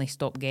suddenly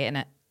stop getting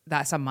it,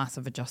 that's a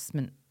massive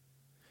adjustment.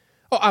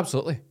 Oh,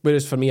 absolutely.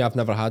 Whereas for me, I've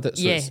never had it,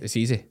 so Yeah. it's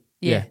easy.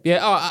 Yeah. Yeah.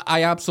 Oh,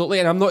 I absolutely,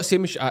 and I'm not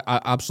saying I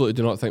absolutely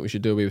do not think we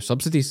should do away with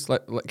subsidies.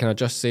 Can I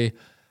just say,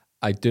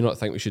 I do not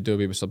think we should do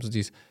away with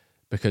subsidies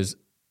because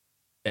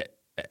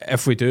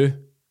if we do,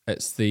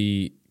 it's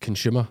the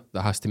consumer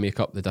that has to make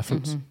up the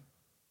difference.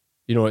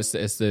 It's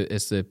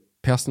the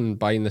person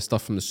buying the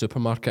stuff from the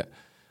supermarket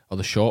or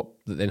the shop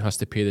that then has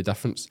to pay the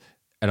difference.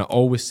 And I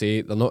always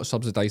say they're not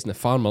subsidising the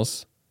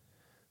farmers,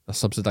 they're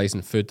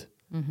subsidising food.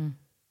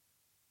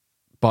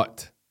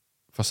 But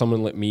for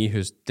someone like me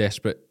who's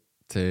desperate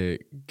to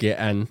get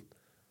in,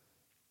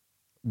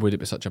 would it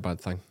be such a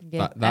bad thing?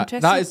 Yeah,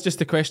 That is just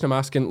the question I'm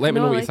asking. Let me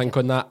know what you think it.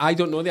 on that. I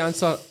don't know the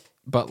answer,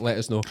 but let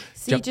us know.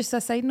 See, just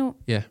a side note.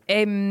 Yeah.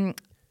 You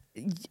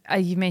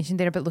mentioned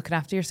there about looking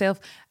after yourself,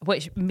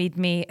 which made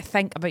me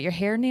think about your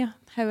hair, Nia.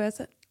 How is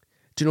it?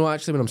 Do you know,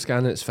 actually, when I'm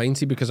scanning, it's fine.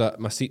 See, because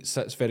my seat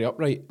sits very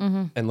upright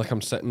and like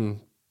I'm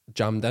sitting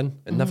jammed in.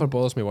 It never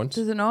bothers me once.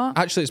 Does it not?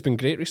 Actually, it's been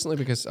great recently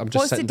because I'm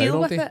just What's the sitting deal down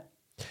all with day. it?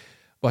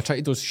 Well, I tried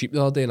to dose sheep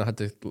the other day and I had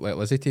to let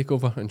Lizzie take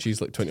over, and she's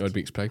like 20 odd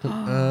weeks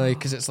pregnant.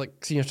 Because it's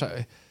like, see, you're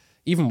trying to,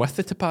 even with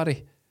the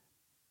Tapari,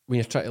 when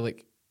you're trying to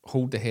like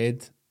hold the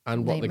head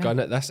and work the Nightmare. gun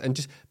at this, and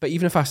just, but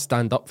even if I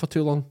stand up for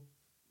too long,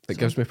 it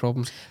gives me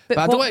problems. But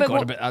I don't want to go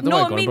on about it.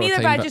 No, me neither,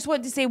 but I just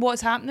want to say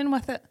what's happening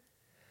with it.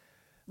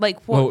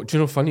 Like what? Well, do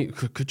you know, funny,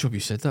 good job you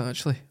said that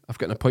actually. I've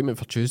got an appointment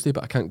for Tuesday,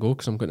 but I can't go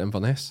because I'm going to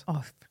Inverness. Oh,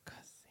 for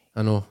God's sake.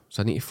 I know,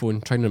 so I need to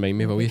phone, try and remind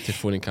me, will you, to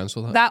phone and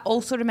cancel that? That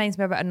also reminds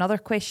me about another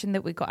question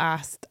that we got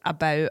asked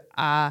about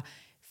a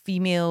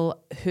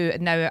female who,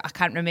 now I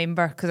can't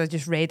remember because I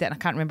just read it and I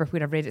can't remember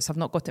where I read it, so I've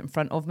not got it in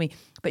front of me,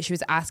 but she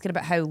was asking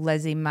about how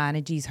Lizzie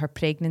manages her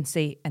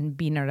pregnancy and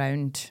being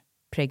around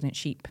pregnant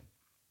sheep.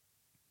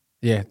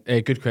 Yeah,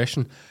 good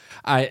question.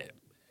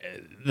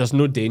 There's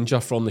no danger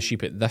from the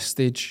sheep at this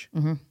stage.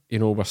 You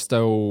know, we're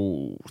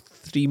still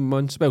 2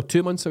 months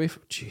away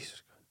from,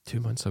 Jesus, 2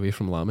 months away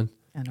from lambing.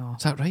 I know.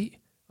 Is that right?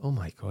 Oh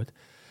my God.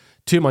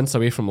 2 months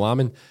away from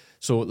lambing.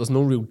 So there's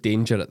no real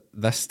danger at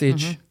this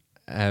stage.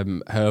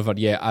 However,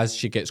 yeah, as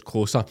she gets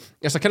closer,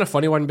 it's a kind of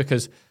funny one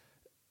because,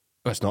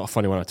 well, it's not a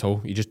funny one at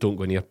all. You just don't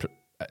go near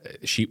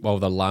sheep while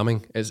they're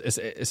lambing. It's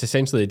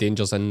essentially the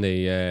dangers in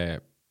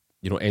the,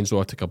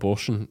 enzootic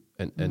abortion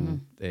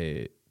and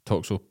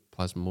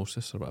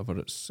toxoplasmosis or whatever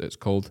it's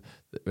called.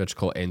 We just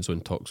call it enzo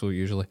and toxo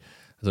usually.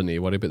 I don't need to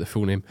worry about the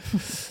full name.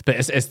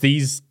 But it's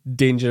these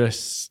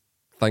dangerous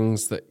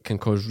things that can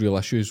cause real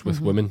issues with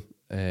women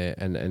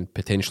and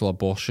potential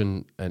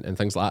abortion and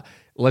things like that.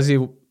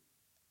 Lizzie,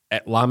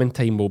 at lambing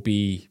time, will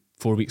be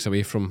 4 weeks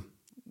away from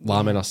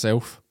lambing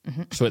herself.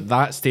 So at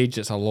that stage,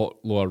 it's a lot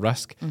lower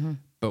risk,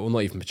 but we'll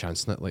not even be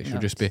chancing it. Like, she'll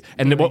just be...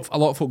 And what a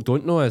lot of folk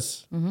don't know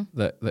is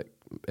that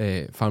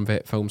Farm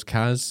Vet Films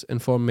Kaz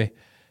informed me,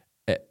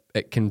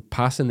 it can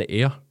pass in the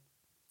air.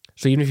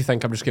 So even if you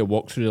think I'm just going to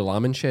walk through the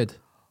lambing shed,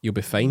 you'll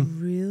be fine.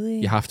 Really?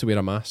 You have to wear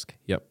a mask.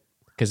 Yep.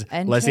 Because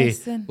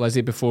Interesting.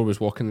 Lizzie before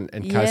was walking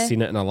and Kaz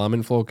seen it in a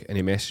lambing vlog and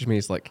he messaged me,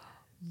 he's like,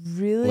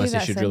 really? Lizzie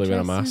That's should really wear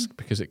a interesting. mask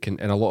because it can,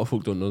 and a lot of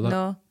folk don't know that.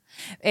 No.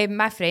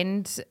 My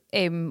friend,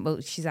 well,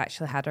 she's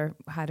actually had her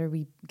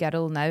wee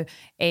girl now.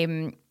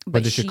 But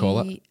What did she call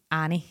it?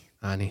 Annie.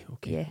 Annie,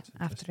 okay. Yeah,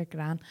 after her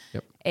gran.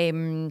 Yep.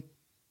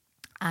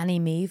 Annie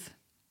Maeve.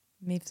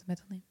 Maeve's the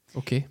middle name.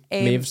 Okay.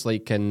 Maeve's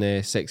like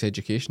in Sex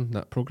Education,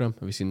 that programme.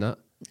 Have you seen that?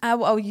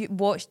 You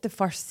watched the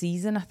first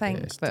season, I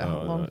think, but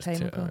a long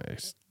time ago.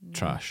 It's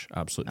trash,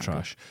 absolute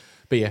trash.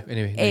 But yeah,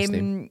 anyway, nice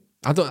name.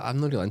 I'm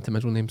not really into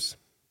middle names.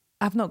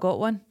 I've not got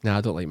one. Nah,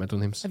 I don't like middle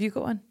names. Have you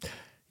got one?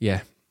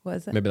 Yeah. What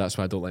is it? Maybe that's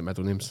why I don't like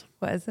middle names.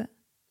 What is it?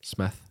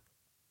 Smith.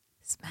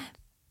 Smith.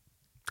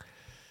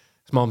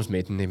 It's mum's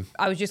maiden name.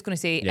 I was just going to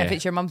say, Yeah. if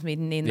it's your mum's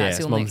maiden name, Yeah, that's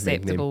the it's only mum's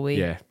maiden acceptable name. way.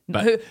 Yeah,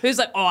 but- Who's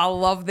like, oh, I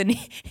love the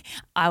name.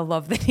 I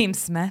love the name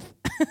Smith.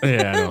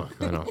 Yeah,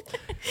 I know.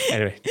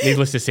 Anyway,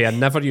 needless to say, I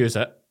never use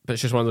it, but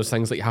it's just one of those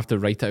things that you have to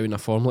write it out in a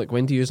form. Like,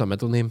 when do you use a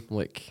middle name?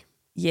 Like,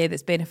 Yeah,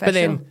 that's beneficial. but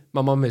then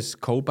my mum is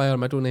called by her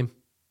middle name.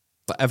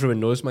 Like, everyone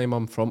knows my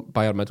mum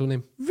by her middle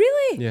name.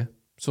 Really? Yeah.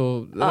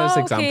 So there's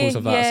examples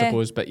of that, I yeah.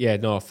 suppose. But yeah,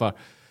 no, for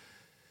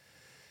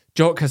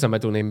Jock has a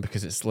middle name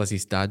because it's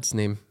Lizzie's dad's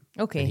name.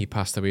 Okay. And he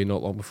passed away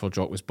not long before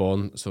Jock was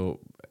born. So,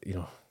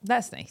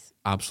 That's nice.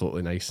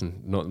 absolutely nice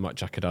and not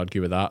much I could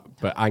argue with that.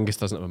 But Angus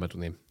doesn't have a middle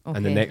name. And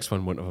the Okay. next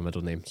one won't have a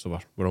middle name. So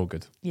we're all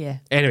good. Yeah.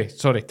 Anyway,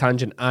 sorry,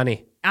 tangent.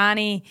 Annie.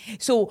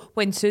 So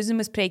when Susan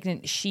was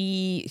pregnant,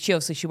 she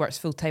obviously works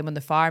full time on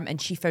the farm,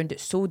 and she found it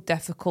so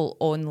difficult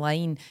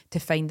online to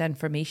find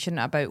information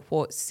about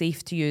what's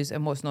safe to use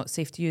and what's not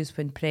safe to use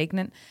when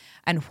pregnant.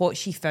 And what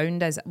she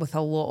found is with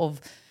a lot of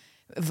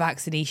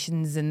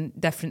vaccinations and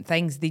different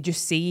things, they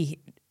just say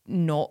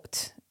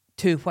not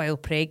to while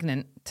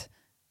pregnant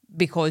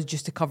because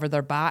just to cover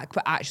their back,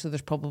 but actually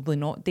there's probably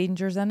not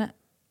dangers in it.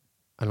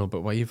 I know,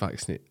 but why you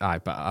vaccinate? Aye,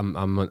 but I'm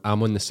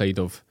on the side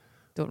of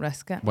Don't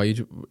risk it. why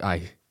you.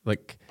 Aye,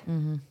 like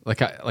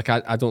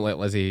I don't let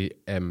Lizzie.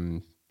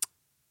 I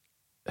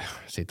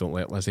say don't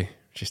let Lizzie.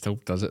 She still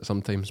does it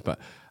sometimes, but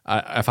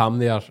if I'm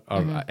there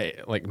or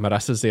like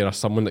Marissa's there or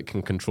someone that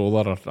can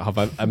control her or have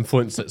an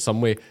influence it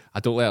some way, I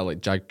don't let her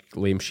like jag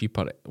lame sheep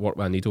or work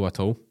with a needle at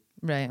all.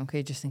 Right,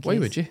 okay, just in case. Why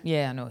would you?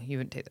 Yeah, I know, you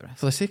wouldn't take the risk.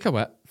 For the sake of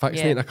it,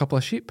 vaccinating a couple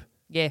of sheep.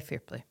 Yeah, fair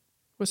play.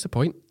 What's the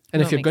point? And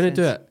No, if you're makes going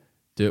to sense.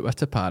 do it with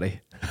Tapari.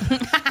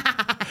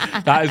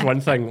 That is one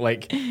thing.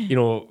 Like,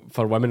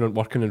 for women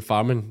working in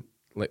farming,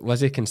 like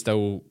Lizzie can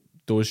still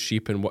dose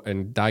sheep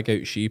and dag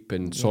out sheep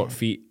and sort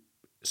feet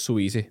so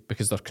easy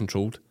because they're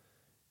controlled.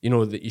 You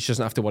know, that she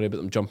doesn't have to worry about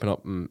them jumping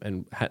up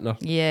and hitting her.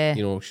 Yeah.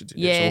 You know,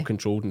 it's all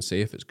controlled and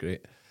safe. It's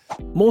great.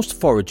 Most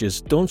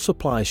foragers don't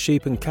supply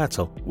sheep and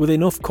cattle with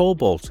enough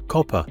cobalt,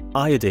 copper,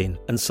 iodine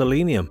and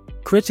selenium,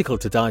 critical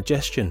to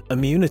digestion,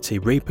 immunity,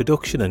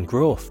 reproduction and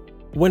growth.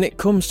 When it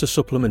comes to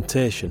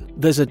supplementation,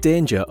 there's a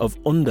danger of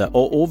under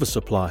or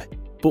oversupply.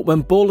 But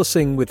when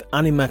bolusing with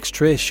Animax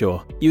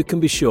Tracesure, you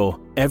can be sure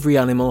every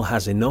animal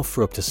has enough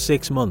for up to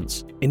 6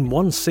 months in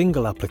one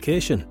single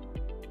application.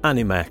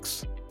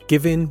 Animax,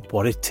 giving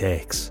what it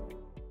takes.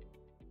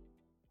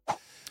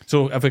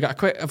 So have we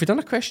done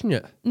a question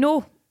yet?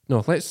 No.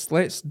 No,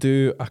 let's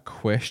do a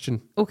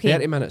question. Okay.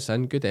 30 minutes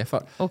in, good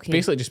effort. Okay. It's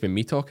basically just been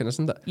me talking,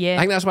 isn't it? Yeah. I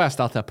think that's why I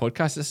started a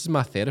podcast. This is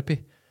my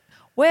therapy.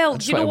 Well,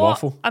 just do you know want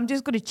to what? waffle. I'm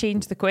just going to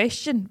change the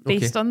question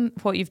based on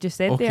what you've just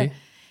said Okay.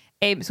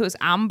 there. So it's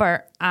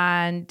Amber,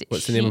 and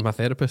What's the name of my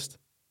therapist?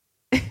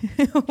 Is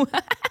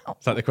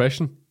that the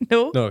question?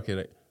 No. No, okay,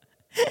 right.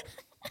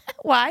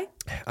 Why?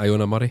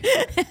 Iona Murray.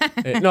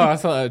 No, I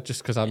thought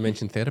just because I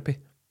mentioned therapy.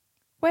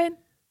 When?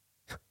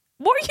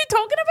 What are you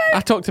talking about?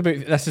 I talked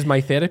about this is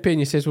my therapy, and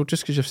you says, well,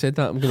 just because you've said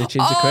that, I'm going to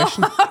change the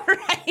question.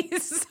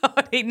 Right,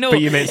 sorry. No. But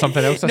you meant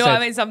something else. No, said. I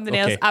meant something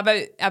else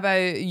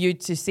about you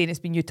just saying it's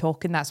been you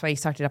talking. That's why you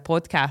started a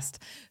podcast.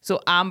 So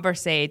Amber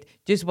said,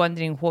 just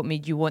wondering what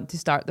made you want to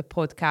start the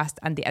podcast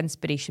and the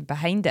inspiration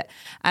behind it.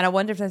 And I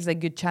wonder if this is a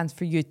good chance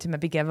for you to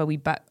maybe give a wee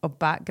bit of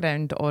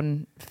background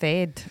on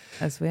Fed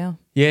as well.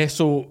 Yeah,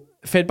 so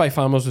Fed by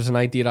Farmers was an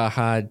idea I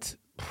had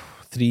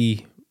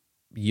 3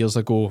 years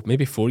ago,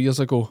 maybe 4 years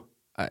ago,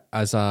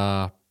 as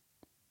a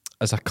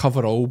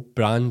cover-all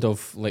brand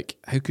of like,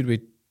 how could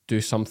we do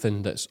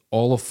something that's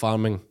all of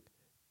farming,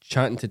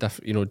 chatting to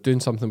different, doing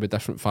something with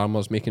different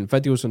farmers, making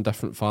videos on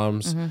different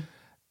farms.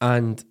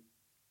 And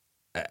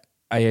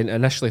I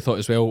initially thought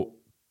as well,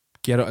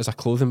 get it as a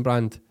clothing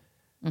brand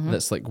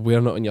that's like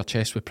wearing it on your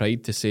chest with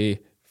pride to say,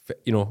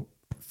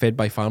 Fed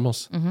by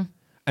Farmers. And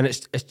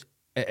it's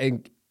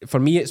for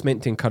me, it's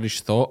meant to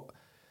encourage thought.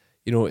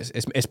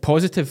 It's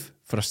positive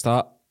for a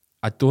start.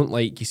 I don't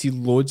like, you see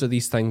loads of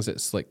these things,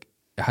 it's like,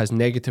 it has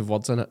negative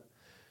words in it.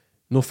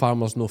 No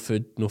farmers, no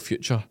food, no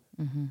future.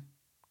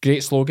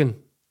 Great slogan,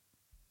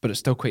 but it's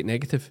still quite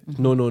negative.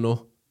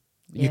 No.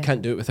 You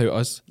can't do it without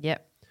us.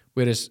 Yep.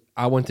 Whereas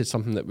I wanted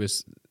something that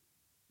was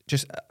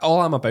just,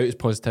 all I'm about is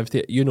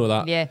positivity. You know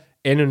that. Yeah.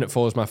 Anyone that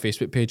follows my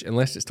Facebook page,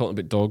 unless it's talking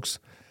about dogs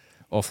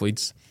off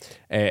leads,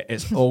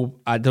 it's all,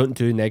 I don't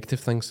do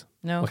negative things.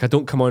 No. Like I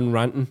don't come on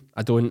ranting.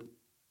 I don't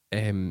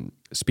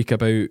speak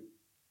about,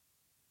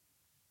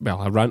 well,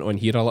 I rant on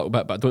here a little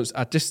bit, but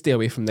I just stay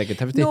away from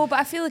negativity. No, but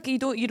I feel like you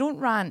don't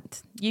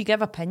rant. You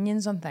give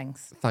opinions on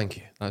things. Thank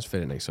you. That's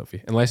very nice of you.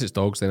 Unless it's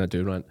dogs, then I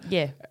do rant.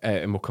 Yeah.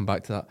 And we'll come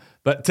back to that.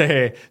 But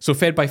so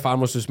Fed by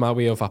Farmers was my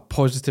way of a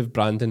positive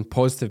branding,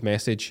 positive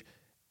message.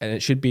 And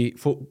it should be,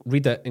 folk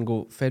read it and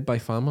go, Fed by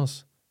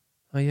Farmers.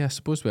 Oh yeah, I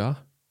suppose we are.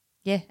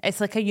 Yeah,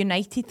 it's like a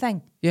united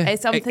thing. Yeah,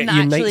 It's something it that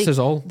unites actually us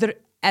all.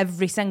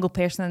 Every single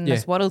person in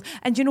this world.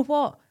 And do you know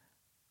what?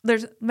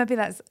 Maybe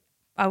that's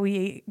a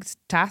wee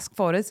task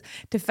for us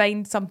to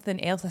find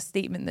something else, a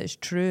statement that's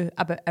true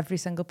about every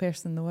single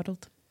person in the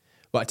world.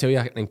 But I tell you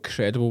an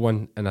incredible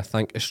one, and I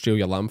thank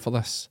Australia Lamb for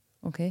this,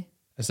 Okay.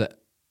 is that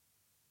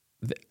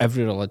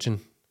every religion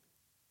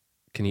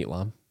can eat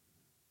lamb.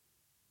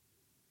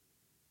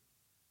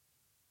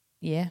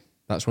 Yeah.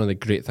 That's one of the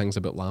great things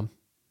about lamb.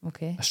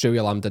 Okay.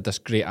 Australia Lamb did this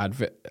great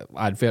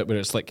advert where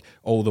it's like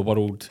all the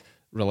world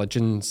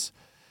religions,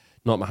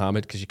 not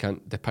Muhammad because you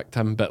can't depict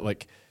him, but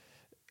like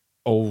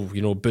all,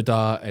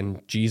 Buddha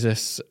and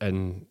Jesus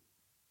and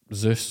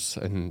Zeus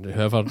and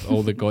whoever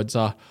all the gods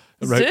are.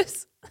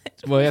 Zeus?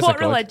 Well, he is What a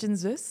god. religion,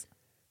 Zeus?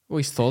 Well,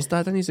 he's Thor's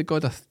dad and he's a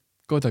god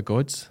of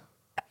gods.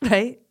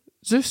 Right.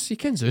 Zeus, you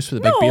ken Zeus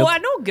with the big beard.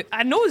 No,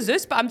 I know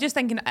Zeus, but I'm just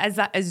thinking,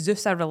 is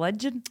Zeus a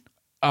religion?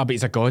 Ah, but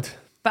he's a god.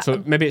 But-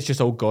 So maybe it's just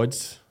all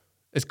gods.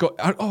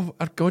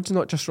 Are gods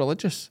not just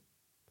religious?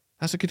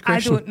 That's a good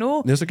question. I don't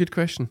know. There's a good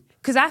question.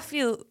 Because I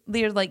feel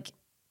they're like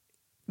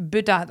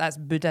Buddha, that's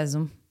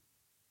Buddhism.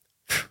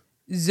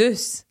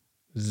 Zeus,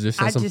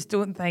 Zeusism. I just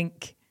don't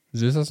think.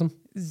 Zeusism?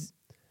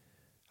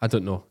 I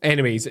don't know.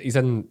 Anyway,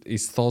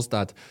 he's Thor's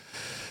dad.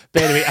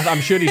 But anyway,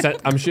 I'm sure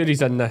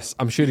he's in this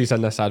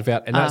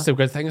advert, and that's the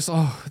good thing. Is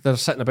they're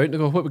sitting about and they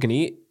go, "What are we gonna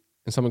eat?"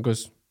 And someone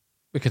goes,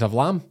 "We could have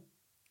lamb."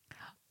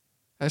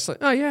 And it's like,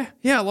 "Oh yeah,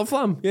 I love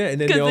lamb." Yeah, and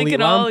then they 'Cause all they eat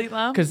can lamb. all eat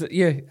lamb. Because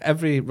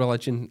every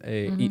religion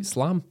eats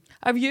lamb.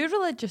 Are you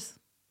religious?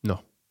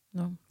 No.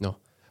 No.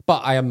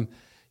 But I am.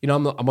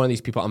 I'm one of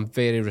these people. I'm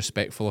very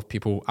respectful of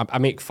people. I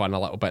make fun a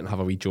little bit and have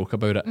a wee joke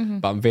about it,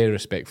 but I'm very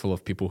respectful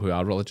of people who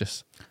are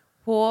religious.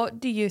 What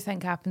do you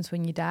think happens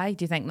when you die?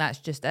 Do you think that's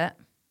just it?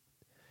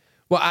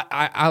 Well,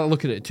 I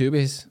look at it 2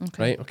 ways,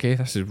 right? Okay,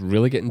 this is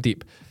really getting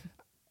deep.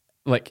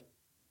 Like,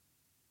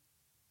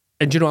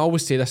 and I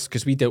always say this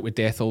because we dealt with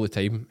death all the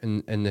time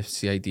in the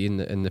CID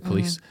and the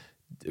police,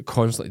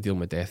 constantly dealing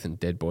with death and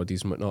dead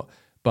bodies and whatnot.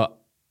 But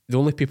the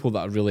only people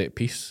that are really at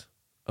peace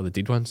are the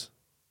dead ones.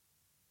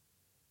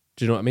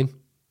 Do you know what I mean?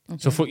 Okay.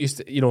 So folk used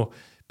to,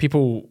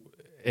 people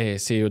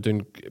say you're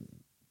doing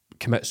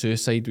commit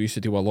suicide. We used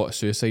to do a lot of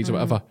suicides or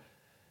whatever.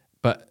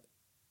 But,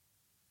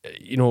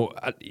 you know,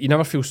 you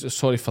never feel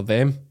sorry for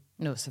them.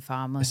 No, it's the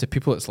family. It's the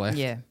people that's left.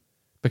 Yeah.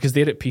 Because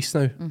they're at peace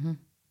now.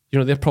 You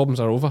know, their problems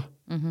are over.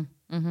 Do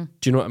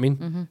you know what I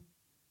mean?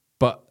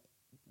 But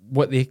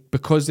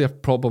because their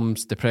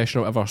problems, depression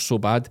or whatever, are so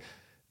bad,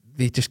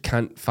 they just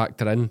can't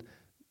factor in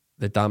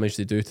the damage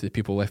they do to the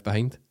people left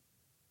behind.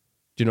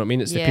 Do you know what I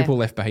mean? It's the people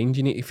left behind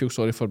you need to feel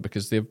sorry for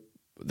because they're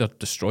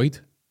destroyed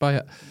by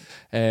it.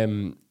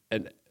 And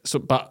so,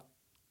 but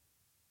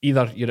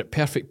either you're at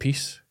perfect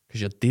peace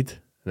because you're dead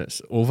and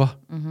it's over,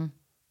 and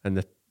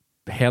the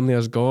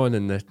hernia's gone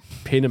and the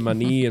pain in my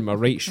knee and my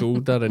right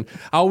shoulder. And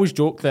I always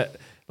joke that,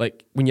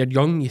 like, when you're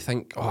young, you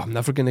think, oh, I'm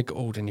never going to get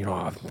old and, you know,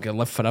 I'm going to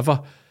live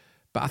forever.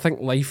 But I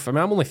think life, I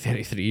mean, I'm only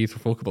 33, for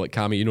folk like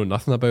Cammy, you know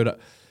nothing about it.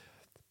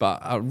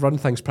 But I run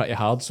things pretty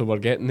hard, so we're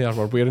getting there.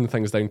 We're wearing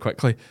things down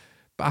quickly.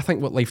 But I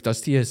think what life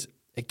does to you is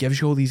it gives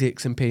you all these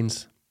aches and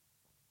pains.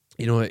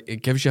 You know,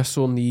 it gives you a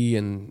sore knee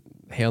and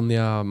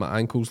hernia, my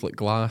ankles like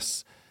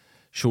glass,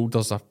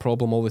 shoulders a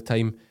problem all the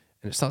time.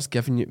 And it starts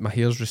giving you, my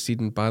hair's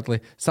receding badly.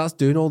 It starts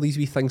doing all these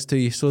wee things to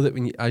you so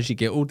that as you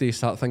get older, you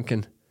start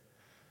thinking,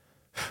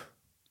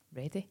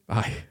 ready?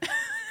 Aye,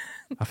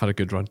 I've had a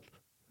good run.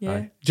 Yeah.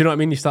 Aye. Do you know what I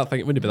mean? You start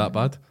thinking it wouldn't be that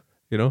bad,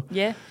 you know?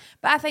 Yeah.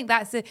 But I think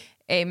that's the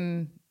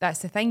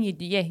thing.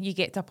 You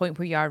get to a point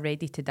where you are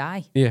ready to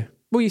die. Yeah.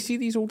 Well, you see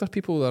these older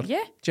people, they're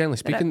generally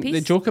speaking, at peace.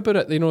 they joke about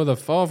it. They know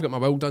I've got my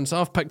will done,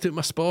 so I've picked out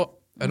my spot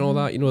and all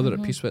that. You know, they're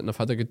at peace with it and I've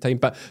had a good time.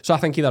 But so I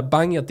think either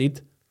bang, you're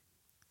dead,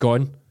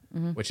 gone,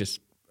 which is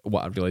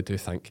what I really do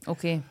think.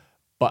 Okay.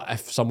 But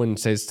if someone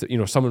says, you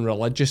know, someone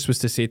religious was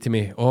to say to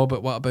me, oh,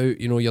 but what about,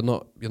 you know, you're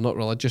not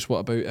religious. What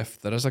about if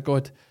there is a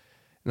God?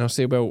 And I'll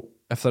say, well,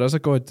 if there is a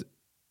God,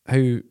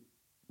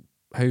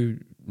 how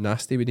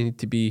nasty would he need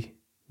to be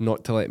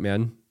not to let me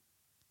in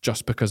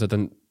just because I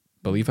didn't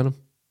believe in him?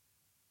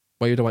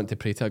 Why would I want to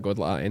pray to a God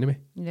like that anyway?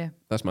 Yeah.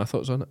 That's my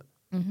thoughts on it.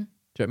 Do you know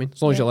what I mean?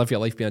 As long as you live your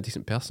life being a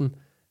decent person,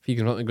 if he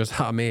goes out and goes,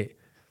 mate,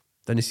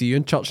 didn't see you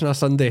in church on a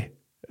Sunday?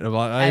 And I'm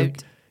like, aye,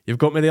 you've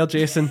got me there,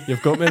 Jason.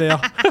 You've got me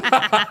there.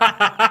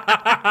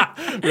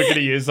 We're going to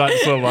use that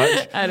so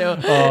much. I know.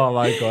 Oh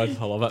my God,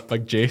 I love it.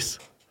 Big Jace.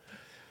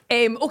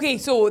 Okay,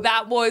 so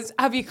that was,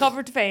 have you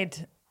covered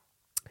Fed?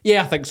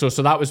 Yeah, I think so.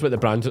 So that was what the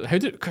brand,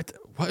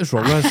 what is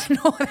wrong with us?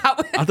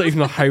 I don't even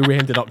know how we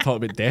ended up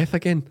talking about death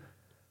again.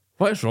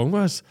 What is wrong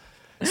with us?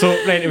 So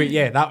anyway,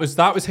 yeah, that was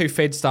how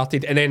Fed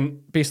started. And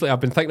then basically I've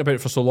been thinking about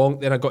it for so long.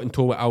 Then I got in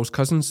touch with Al's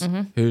Cousins,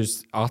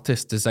 who's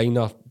artist,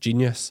 designer,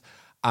 genius.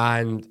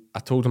 And I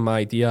told him my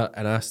idea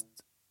and asked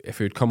if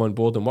he would come on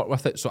board and work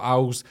with it. So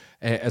Al's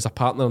is a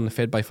partner in the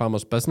Fed by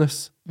Farmers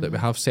business that we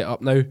have set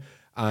up now.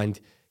 And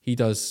he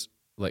does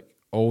like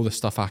all the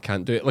stuff I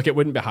can't do. Like, it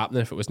wouldn't be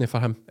happening if it wasn't for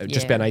him. It would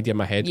just be an idea in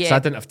my head because I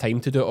didn't have time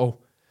to do it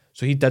all.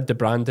 So he did the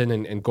branding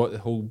and got the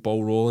whole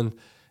ball rolling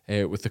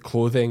with the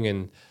clothing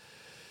and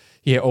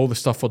all the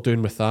stuff we're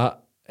doing with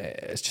that.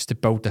 It's just to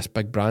build this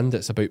big brand.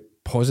 It's about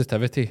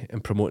positivity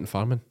and promoting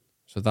farming.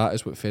 So that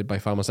is what Fed by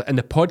Farmers is. And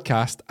the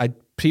podcast, I'd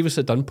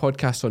previously done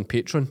podcasts on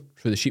Patreon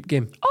through the Sheep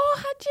Game. Oh,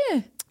 had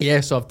you?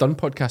 Yeah, so I've done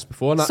podcasts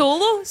before. And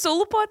Solo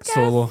podcast?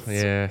 Solo,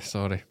 yeah,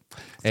 sorry.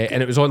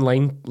 And it was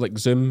online, like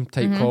Zoom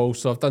type calls.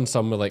 So I've done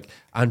some with like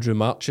Andrew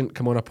Marchant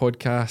come on a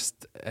podcast.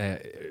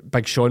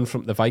 Big Sean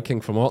from the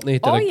Viking from Orkney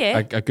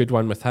did a good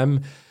one with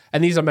him.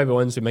 And these are maybe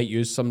ones we might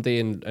use someday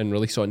and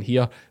release on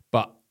here.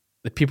 But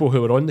the people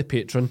who were on the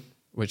Patreon,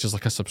 which is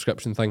like a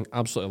subscription thing,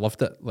 absolutely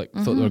loved it. Like,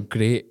 thought they were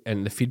great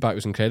and the feedback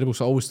was incredible.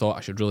 So I always thought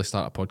I should really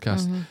start a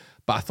podcast.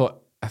 But I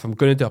thought, if I'm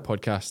going to do a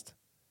podcast,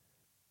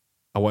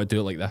 I want to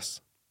do it like this.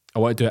 I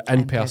want to do it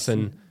in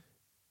person.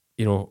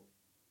 You know,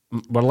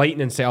 our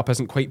lighting and setup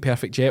isn't quite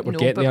perfect yet. We're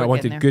getting there. I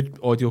wanted good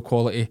audio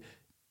quality,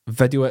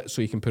 video it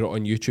so you can put it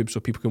on YouTube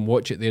so people can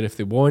watch it there if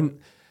they want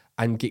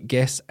and get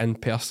guests in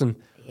person.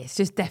 It's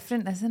just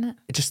different, isn't it?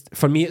 It just,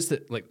 for me, it's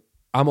that, like,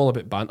 I'm all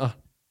about banter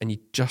and you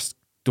just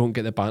don't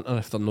get the banter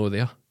if they're not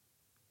there.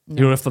 No.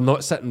 You know, if they're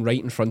not sitting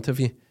right in front of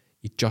you,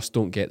 you just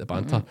don't get the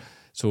banter.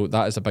 So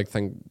that is a big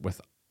thing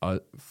with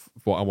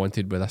what I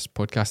wanted with this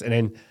podcast. And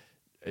then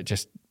it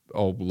just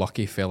all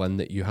lucky fell in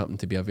that you happened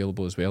to be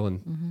available as well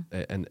and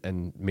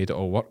made it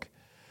all work.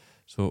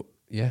 So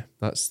yeah,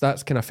 that's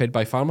kind of Fed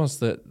by Farmers,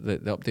 the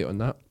update on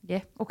that.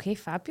 Yeah, okay,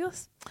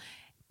 fabulous.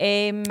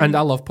 And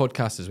I love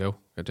podcasts as well.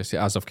 I just say,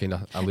 as I've kind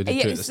of alluded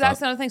to at the start.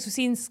 That's another thing. So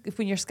seeing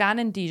when you're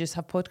scanning, do you just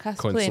have podcasts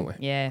constantly playing?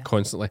 Yeah,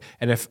 constantly.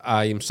 And if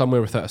I am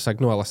somewhere without a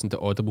signal, I listen to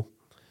Audible.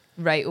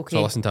 Right. Okay. So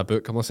I listen to a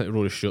book. I'm listening to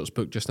Rory Stewart's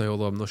book just now,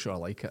 although I'm not sure I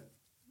like it.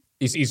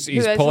 He's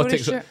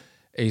politics.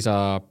 He's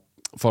a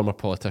former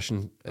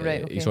politician.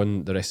 Right. Okay. He's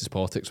on The Rest is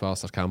Politics with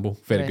Alistair Campbell.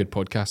 Very good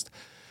podcast.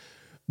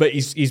 But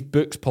his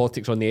book's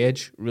Politics on the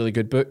Edge. Really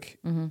good book.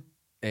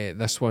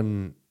 This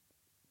one,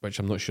 which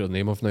I'm not sure the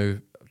name of now,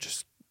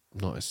 just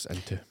not as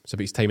into. It's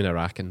about his time in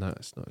Iraq and that.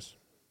 It's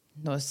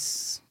not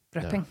as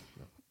gripping.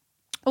 No.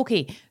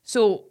 Okay,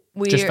 so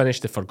we just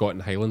finished The Forgotten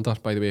Highlander,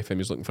 by the way, if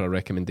anyone's looking for a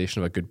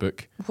recommendation of a good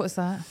book. What's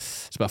that?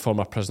 It's about a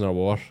former prisoner of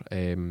war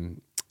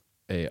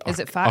Is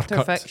it fact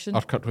or fiction?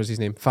 Urquhart was his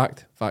name.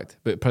 Fact. But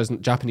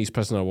Japanese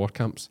prisoner of war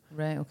camps.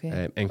 Right,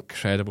 okay.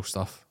 Incredible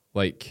stuff.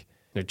 Like,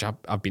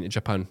 I've been to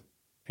Japan.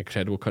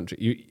 Incredible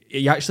country.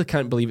 You actually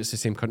can't believe it's the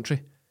same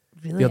country.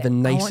 Really? They're the I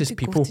want nicest to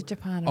people. Go to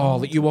Japan.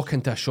 Like you walk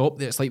into a shop,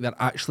 it's like they're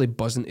actually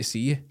buzzing to see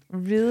you.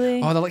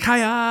 Really? Oh, they're like,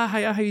 hiya,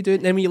 how you doing?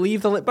 And then when you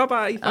leave, they're like,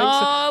 bye-bye.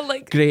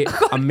 Thanks. Great,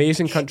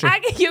 amazing country.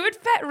 You would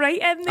fit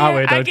right in there.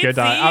 I would, good.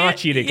 I'm a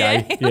cheery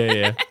guy.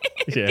 Yeah.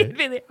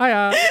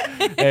 Hiya.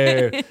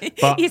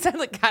 But you sound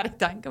like Gary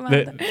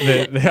Commander.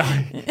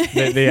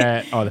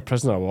 the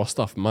prisoner of war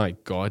stuff, my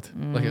God.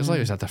 Like,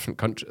 it's a different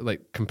country,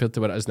 like, compared to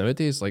what it is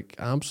nowadays. Like,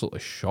 absolutely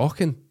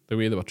shocking the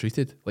way they were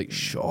treated. Like,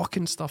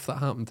 shocking stuff that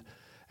happened.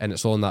 And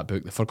it's all in that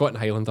book, The Forgotten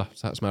Highlander.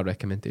 So that's my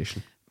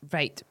recommendation.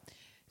 Right.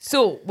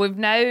 So we've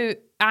now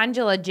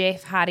Angela,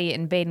 Jeff, Harry,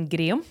 and Ben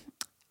Graham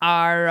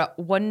are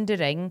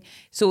wondering.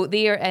 So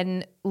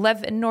they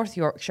live in North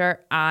Yorkshire,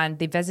 and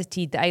they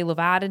visited the Isle of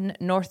Arran,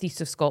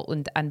 northeast of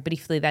Scotland, and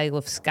briefly the Isle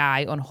of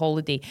Skye on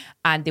holiday.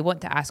 And they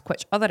want to ask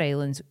which other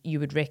islands you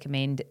would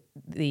recommend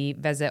they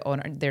visit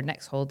on their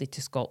next holiday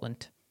to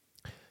Scotland.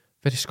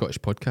 Very Scottish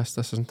podcast,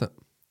 this, isn't it?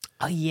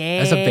 Oh,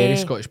 yeah. It's a very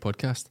Scottish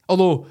podcast.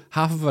 Although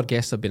half of our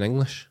guests have been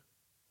English.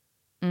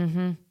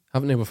 Mm-hmm.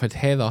 Haven't they? We've had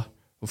Heather,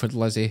 we've had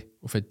Lizzie,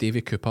 we've had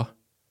Davy Cooper.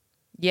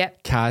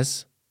 Yep.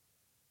 Kaz.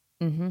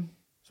 Mm-hmm.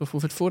 So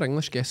we've had 4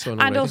 English guests on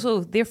already. And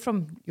also, they're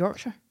from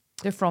Yorkshire.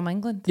 They're from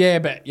England. Yeah,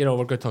 but, we're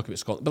going to talk about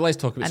Scotland. But let's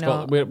talk about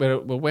Scotland.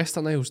 We're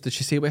Western Isles. Did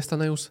she say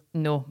Western Isles?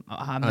 No,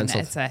 I mean,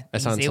 it's an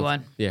easy answered.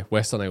 one. Yeah,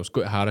 Western Isles.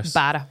 Go to Harris.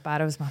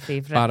 Barra was my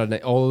favourite. Barra,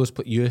 all those,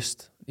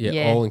 Uist.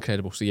 Yeah, all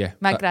incredible. So, yeah.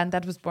 My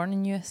granddad was born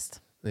in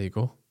Uist. There you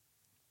go.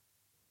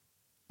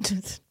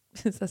 It's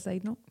a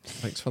side note.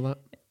 Thanks for that.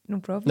 No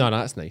problem. No,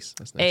 that's nice.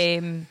 That's nice. Okay.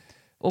 Do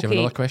you have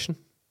another question?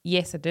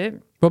 Yes, I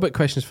do. What about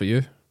questions for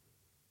you?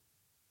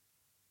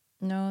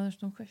 No,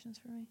 there's no questions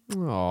for me.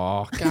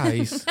 Oh,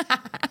 guys.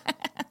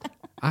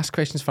 Ask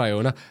questions for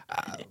Iona.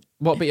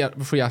 What about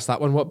before you ask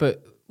that one, what about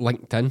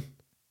LinkedIn?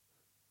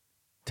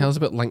 Tell us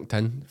about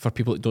LinkedIn for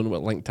people that don't know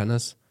what LinkedIn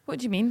is. What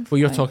do you mean? Well,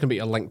 you were talking about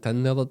your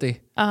LinkedIn the other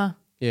day.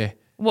 Yeah.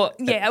 What?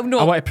 Yeah, no.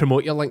 I want to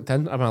promote your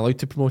LinkedIn. Am I allowed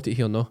to promote it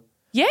here? No.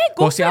 Yeah,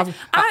 go for it.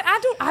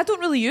 I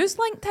don't really use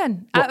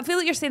LinkedIn. I feel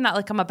like you're saying that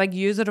like I'm a big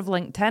user of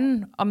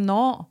LinkedIn. I'm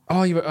not.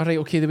 Oh, you were all right.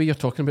 Okay, the way you're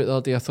talking about it the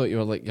other day, I thought you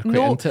were like you're quite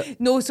into it.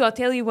 No, so I'll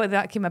tell you what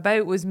that came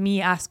about was me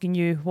asking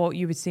you what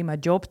you would say my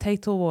job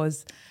title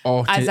was.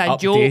 Oh, as to a update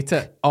joke.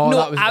 It. Oh, no,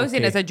 that was, I was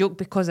saying okay. as a joke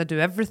because I do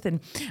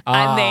everything.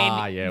 And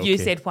then you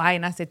said why,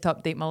 and I said to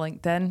update my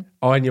LinkedIn.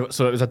 Oh, and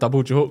so it was a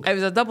double joke. It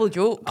was a double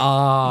joke.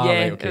 Ah, yeah,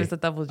 right, okay. It was a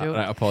double joke.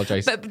 Right, I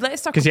apologise. But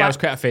let's talk about. Because I was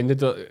quite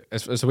offended.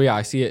 It's the way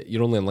I see it.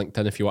 You're only on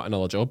LinkedIn if you want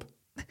another job.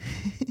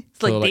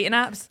 It's like dating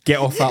apps. Get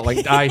off that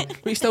LinkedIn. Aye,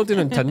 what are you still doing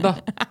on Tinder?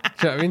 Do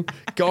you know what I mean?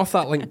 Get off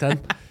that LinkedIn.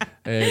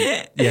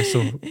 Yeah,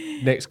 so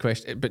next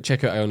question. But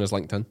check out Iona's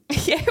LinkedIn.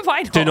 Yeah,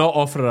 why not? Do not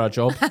offer her a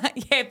job.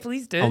 Yeah,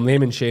 please do. I'll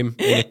name and shame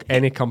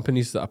any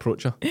companies that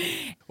approach her.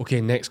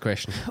 Okay, next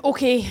question.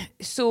 Okay,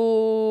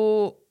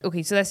 so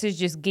this is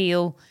just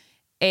Gail,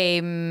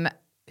 who...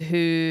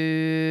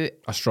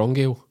 A strong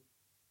Gail.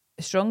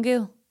 Strong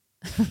Gail?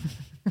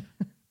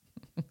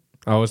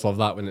 I always love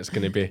that when it's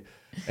going to be...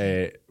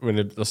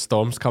 when the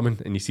storm's coming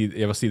and you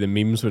ever see the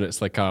memes when it's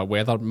like a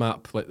weather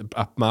map, like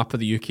a map of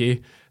the UK,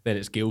 then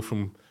it's Gail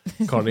from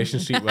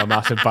Coronation Street with a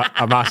massive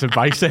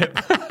bicep.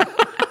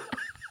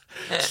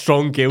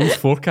 Strong Gail's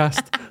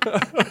forecast.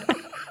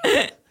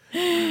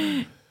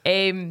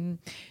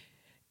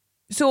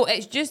 So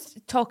it's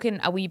just talking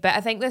a wee bit.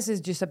 I think this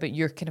is just about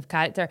your kind of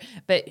character,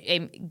 but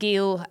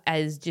Gail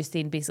is just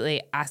saying,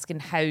 basically asking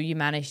how you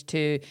managed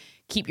to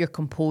keep your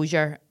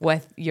composure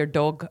with your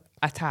dog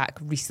attack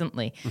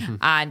recently. Mm-hmm.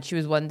 And she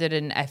was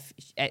wondering if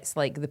it's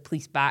like the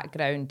police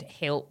background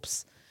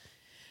helps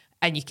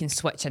and you can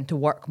switch into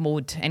work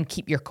mode and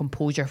keep your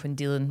composure when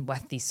dealing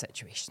with these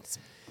situations.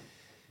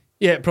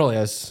 Yeah, it probably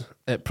is.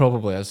 It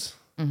probably is.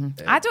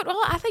 Mm-hmm. I don't know.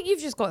 I think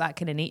you've just got that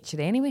kind of nature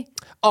anyway.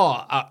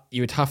 Oh,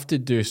 you would have to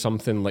do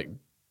something like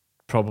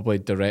probably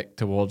direct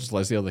towards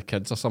Lizzie or the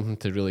kids or something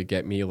to really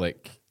get me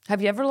like...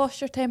 Have you ever lost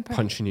your temper?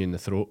 Punching you in the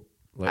throat.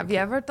 Like, have you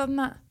ever done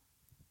that?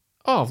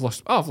 Oh, I've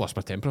lost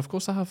my temper. Of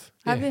course I have.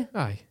 Have you?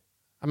 Aye.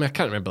 I mean, I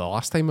can't remember the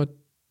last time I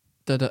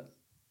did it.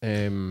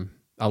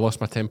 I lost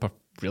my temper,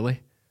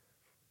 really.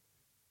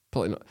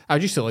 Probably not.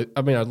 I'd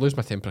lose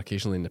my temper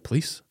occasionally in the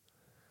police.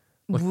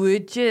 Like,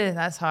 would you?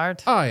 That's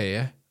hard. Oh,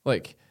 yeah.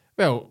 Like,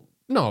 well,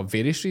 no,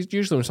 various reasons.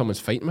 Usually when someone's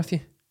fighting with you,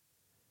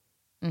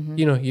 mm-hmm.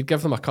 You know, you'd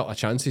give them a couple of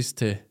chances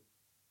to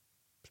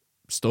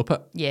stop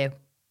it. Yeah.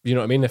 You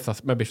know what I mean? If they're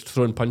maybe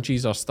throwing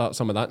punches or start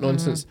some of that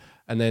nonsense, mm-hmm.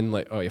 and then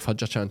like, oh, you've had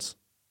your chance.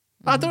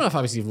 Mm-hmm. I don't know if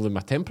I was even losing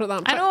my temper at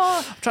that.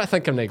 I'm trying to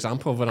think of an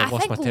example of when I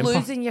lost my temper. I think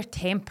losing your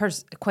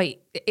temper's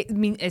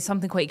it's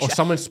something quite... Or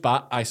someone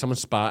spat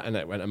and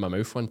it went in my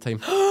mouth one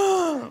time.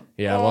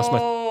 Yeah, I lost my...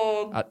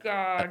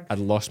 God. I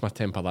lost my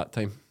temper that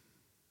time.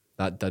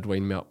 That did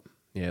wind me up.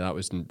 Yeah, that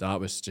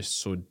was just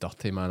so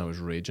dirty, man. I was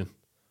raging.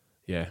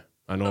 Yeah,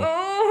 I know.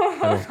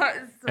 Oh,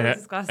 that's so And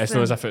disgusting. it's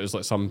not as if it was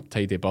like some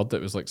tidy bird.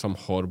 It was like some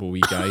horrible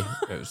wee guy.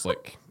 It was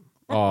like,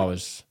 oh, it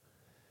was...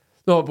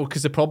 No,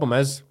 because the problem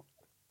is...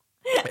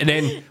 And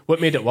then what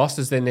made it worse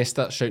is then they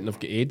start shouting they've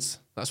got AIDS.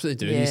 That's what they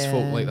do. These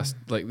folk, like this,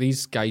 like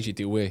these guys you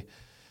deal with,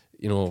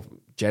 you know,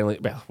 generally,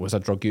 well, was a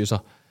drug user.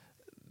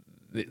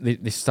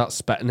 They start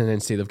spitting and then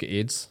say they've got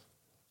AIDS.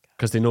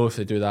 Because they know if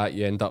they do that,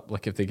 you end up,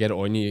 like, if they get it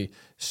on you,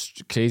 it's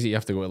crazy, you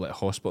have to go to, like, a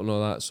hospital and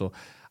all that. So,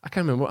 I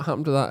can't remember what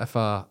happened to that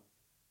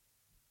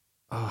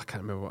I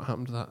can't remember what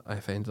happened to that.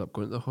 If I ended up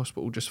going to the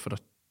hospital just for a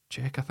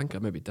check, I think I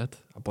maybe did.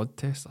 A blood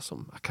test or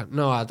something.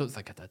 I don't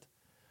think I did.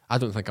 I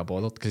don't think I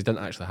bothered, because he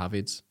didn't actually have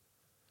AIDS.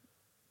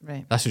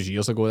 Right. This was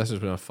years ago. This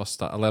was when I first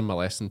started. I learned my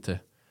lesson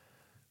to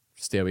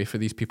stay away from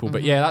these people.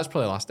 But yeah, that's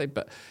probably the last time.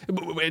 But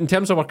in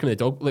terms of working the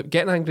dog, like,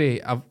 getting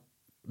angry, I'm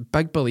a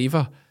big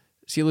believer.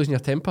 See, losing your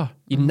temper.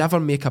 You never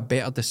make a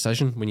better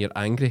decision when you're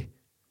angry.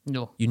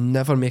 No. You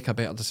never make a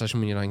better decision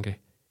when you're angry.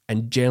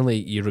 And generally,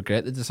 you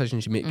regret the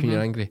decisions you make when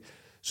you're angry.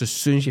 So as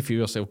soon as you feel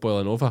yourself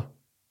boiling over,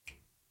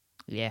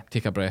 Yeah.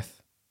 take a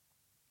breath.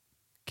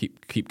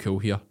 Keep cool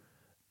here.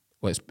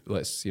 Let's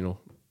Bring sort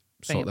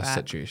it this back.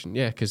 situation.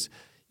 Yeah, because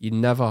you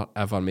never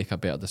ever make a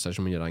better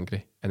decision when you're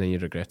angry, and then you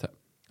regret it.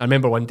 I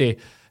remember one day,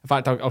 in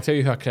fact, I'll tell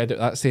you who I credit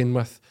that saying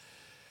with.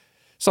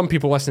 Some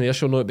people listening to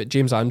this will know it, but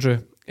James Andrew,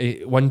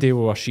 one day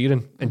we were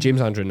shearing, and James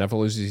Andrew never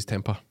loses his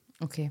temper.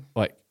 Okay.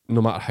 Like,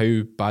 no matter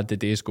how bad the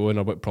day's going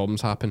or what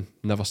problems happen,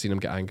 never seen him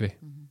get angry.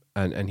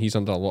 And he's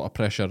under a lot of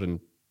pressure and,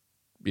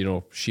 you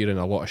know, shearing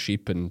a lot of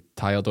sheep and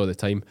tired all the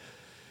time,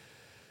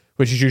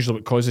 which is usually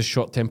what causes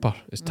short temper,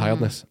 is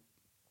tiredness.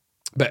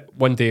 But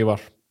one day we're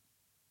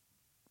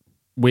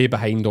way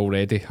behind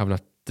already, having a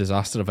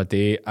disaster of a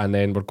day, and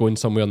then we're going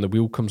somewhere and the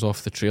wheel comes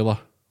off the trailer,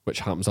 which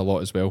happens a lot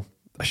as well,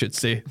 I should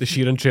say. The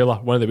shearing trailer,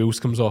 one of the wheels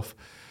comes off.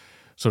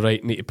 So,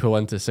 right, need to pull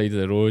into the side of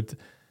the road,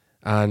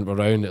 and we're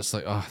round. It's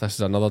like, oh, this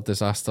is another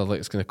disaster. Like,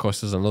 it's going to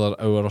cost us another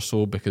hour or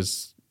so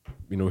because,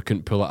 you know, we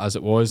couldn't pull it as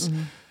it was.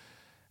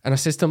 And I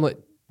says to him, like,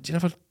 do you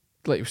never,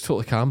 like, he was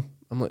totally calm.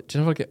 I'm like, do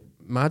you never get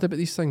mad about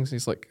these things? And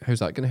he's like, how's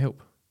that going to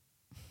help?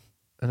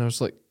 And I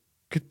was like,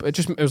 good.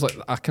 It was like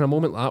a kind of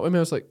moment like that with me.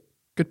 I was like,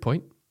 good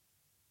point.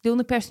 The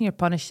only person you're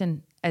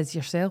punishing is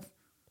yourself.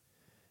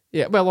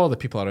 Yeah, well, all the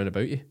people around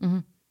about you.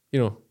 You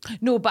know,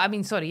 No, but I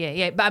mean, sorry,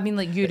 yeah. But I mean,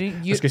 like, I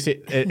was going to say,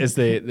 is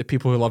the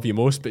people who love you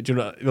most, but do you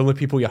know, the only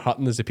people you're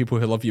hurting is the people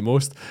who love you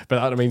most.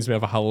 But that reminds me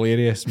of a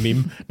hilarious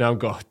meme. Now I've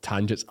got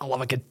tangents. I love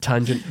a good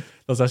tangent.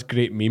 There's this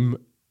great meme.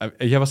 Have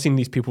you ever seen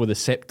these people with the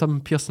septum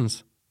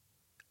piercings?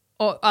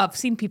 Oh, I've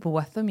seen people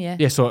with them, yeah.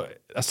 Yeah, so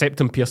a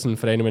septum piercing,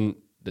 for anyone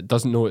that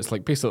doesn't know, it's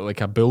like basically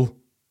like a bull.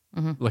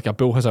 Like a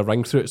bull has a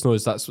ring through its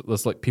nose.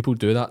 There's like people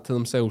do that to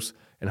themselves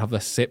and have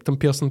this septum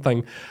piercing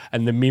thing.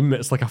 And the meme,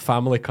 it's like a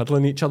family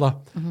cuddling each other.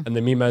 And the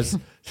meme is,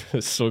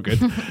 it's so good.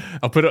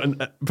 I'll put it on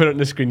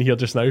the screen here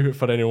just now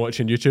for anyone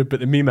watching YouTube.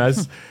 But the meme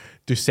is,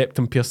 do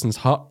septum piercings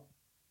hurt?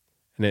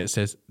 And then it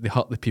says, they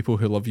hurt the people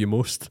who love you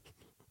most.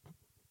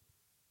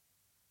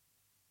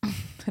 I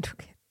don't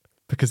get it.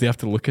 Because they have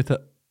to look at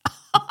it.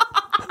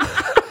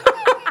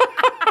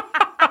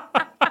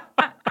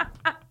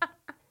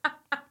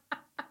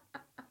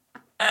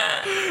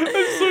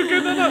 It's so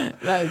good, isn't it?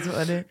 That is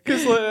funny.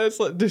 Because it's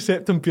like the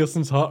septum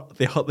piercings hurt.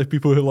 They hurt the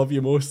people who love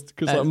you most.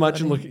 Because That's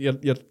imagine funny.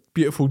 like your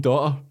beautiful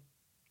daughter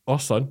or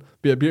son,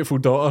 be a beautiful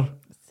daughter,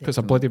 puts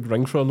a bloody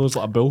ring through her nose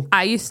like a bull.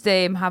 I used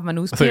to have my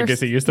nose I thought you were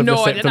pierced. gonna say you used to have no,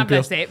 the I didn't septum have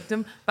pierced. the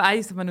septum, but I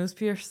used to have my nose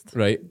pierced.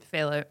 Right. It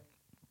fell out.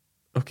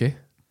 Okay.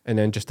 And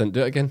then just didn't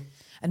do it again.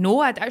 And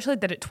no, I actually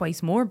did it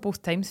twice more.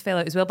 Both times fell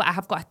out as well, but I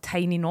have got a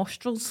tiny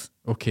nostrils.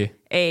 Okay.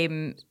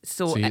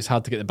 So So it's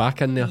hard to get the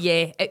back in there.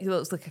 yeah, it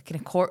was like a kind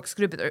of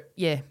corkscrew, but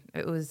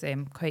it was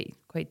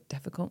quite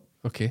difficult.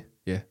 Okay.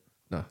 Yeah.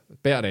 Nah.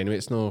 Better anyway.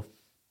 It's for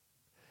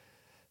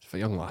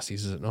young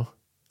lassies, is it no?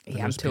 The Yeah,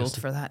 I'm nose too old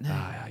piercing. for that now.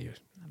 Aye, you're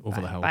over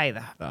the hill. By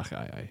that.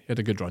 Aye. You had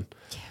a good run.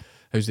 Yeah.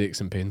 How's the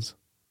aches and pains?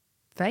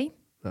 Fine.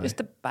 Aye. Just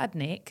a bad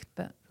neck,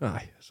 but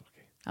Aye, it's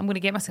okay. I'm going to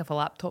get myself a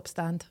laptop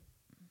stand.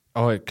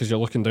 Oh, because you're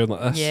looking down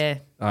like this? Yeah.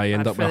 Aye, you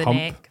end Bad up for with a the hump.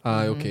 neck.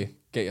 Aye, okay.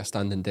 Get you a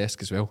standing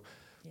desk as well.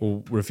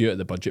 We'll review it at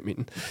the budget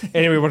meeting.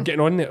 Anyway, we're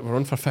getting on. We're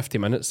on for 50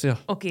 minutes there.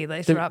 Okay,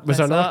 let's Was wrap there this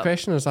another up.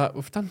 question? Or is that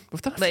we've done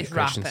a Let's few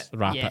wrap questions? it,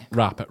 Wrap yeah. it.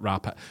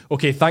 Wrap it.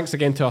 Okay, thanks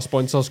again to our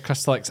sponsors,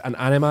 Crystalix and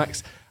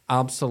Animax,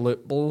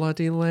 absolute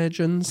bloody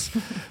legends,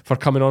 for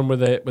coming on with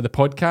the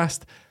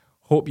podcast.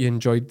 Hope you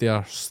enjoyed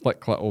their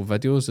slick little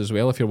videos as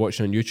well if you're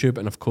watching on YouTube,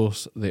 and of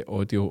course the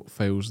audio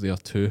files there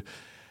too.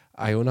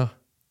 Iona,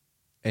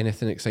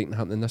 anything exciting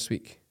happening this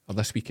week? Or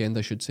this weekend,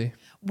 I should say.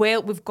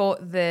 Well, we've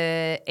got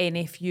the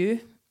NFU.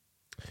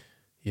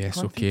 Yes,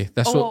 Conference?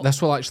 okay.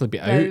 This will actually be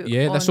out. out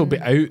Yeah, this will be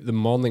on- out the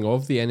morning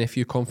of the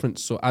NFU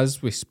conference. So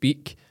as we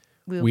speak,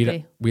 We'll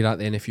we're be at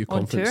the NFU on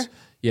conference. tour?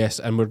 Yes,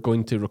 and we're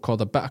going to record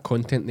a bit of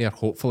content there,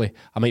 hopefully.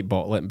 I might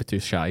bottle it and be too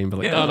shy and be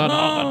like, no,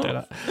 don't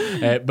do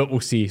that. But we'll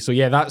see. So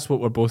yeah, that's what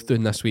we're both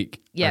doing this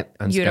week. Yep,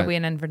 And you're Scan- away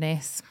in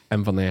Inverness.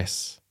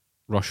 Inverness,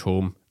 rush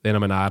home. Then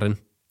I'm in Arran,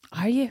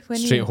 Are you? When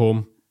straight you?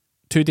 home.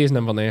 2 days in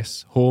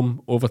Inverness,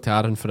 home, over to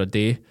Arran for a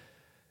day.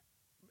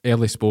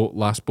 early boat,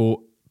 last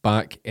boat,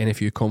 back,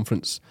 NFU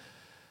conference.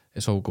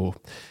 It's all go.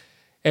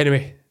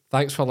 Anyway,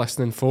 thanks for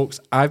listening, folks.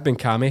 I've been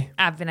Cammy.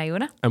 I've been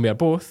Iona. And we are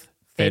both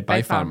Fed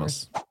by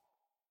Farmers.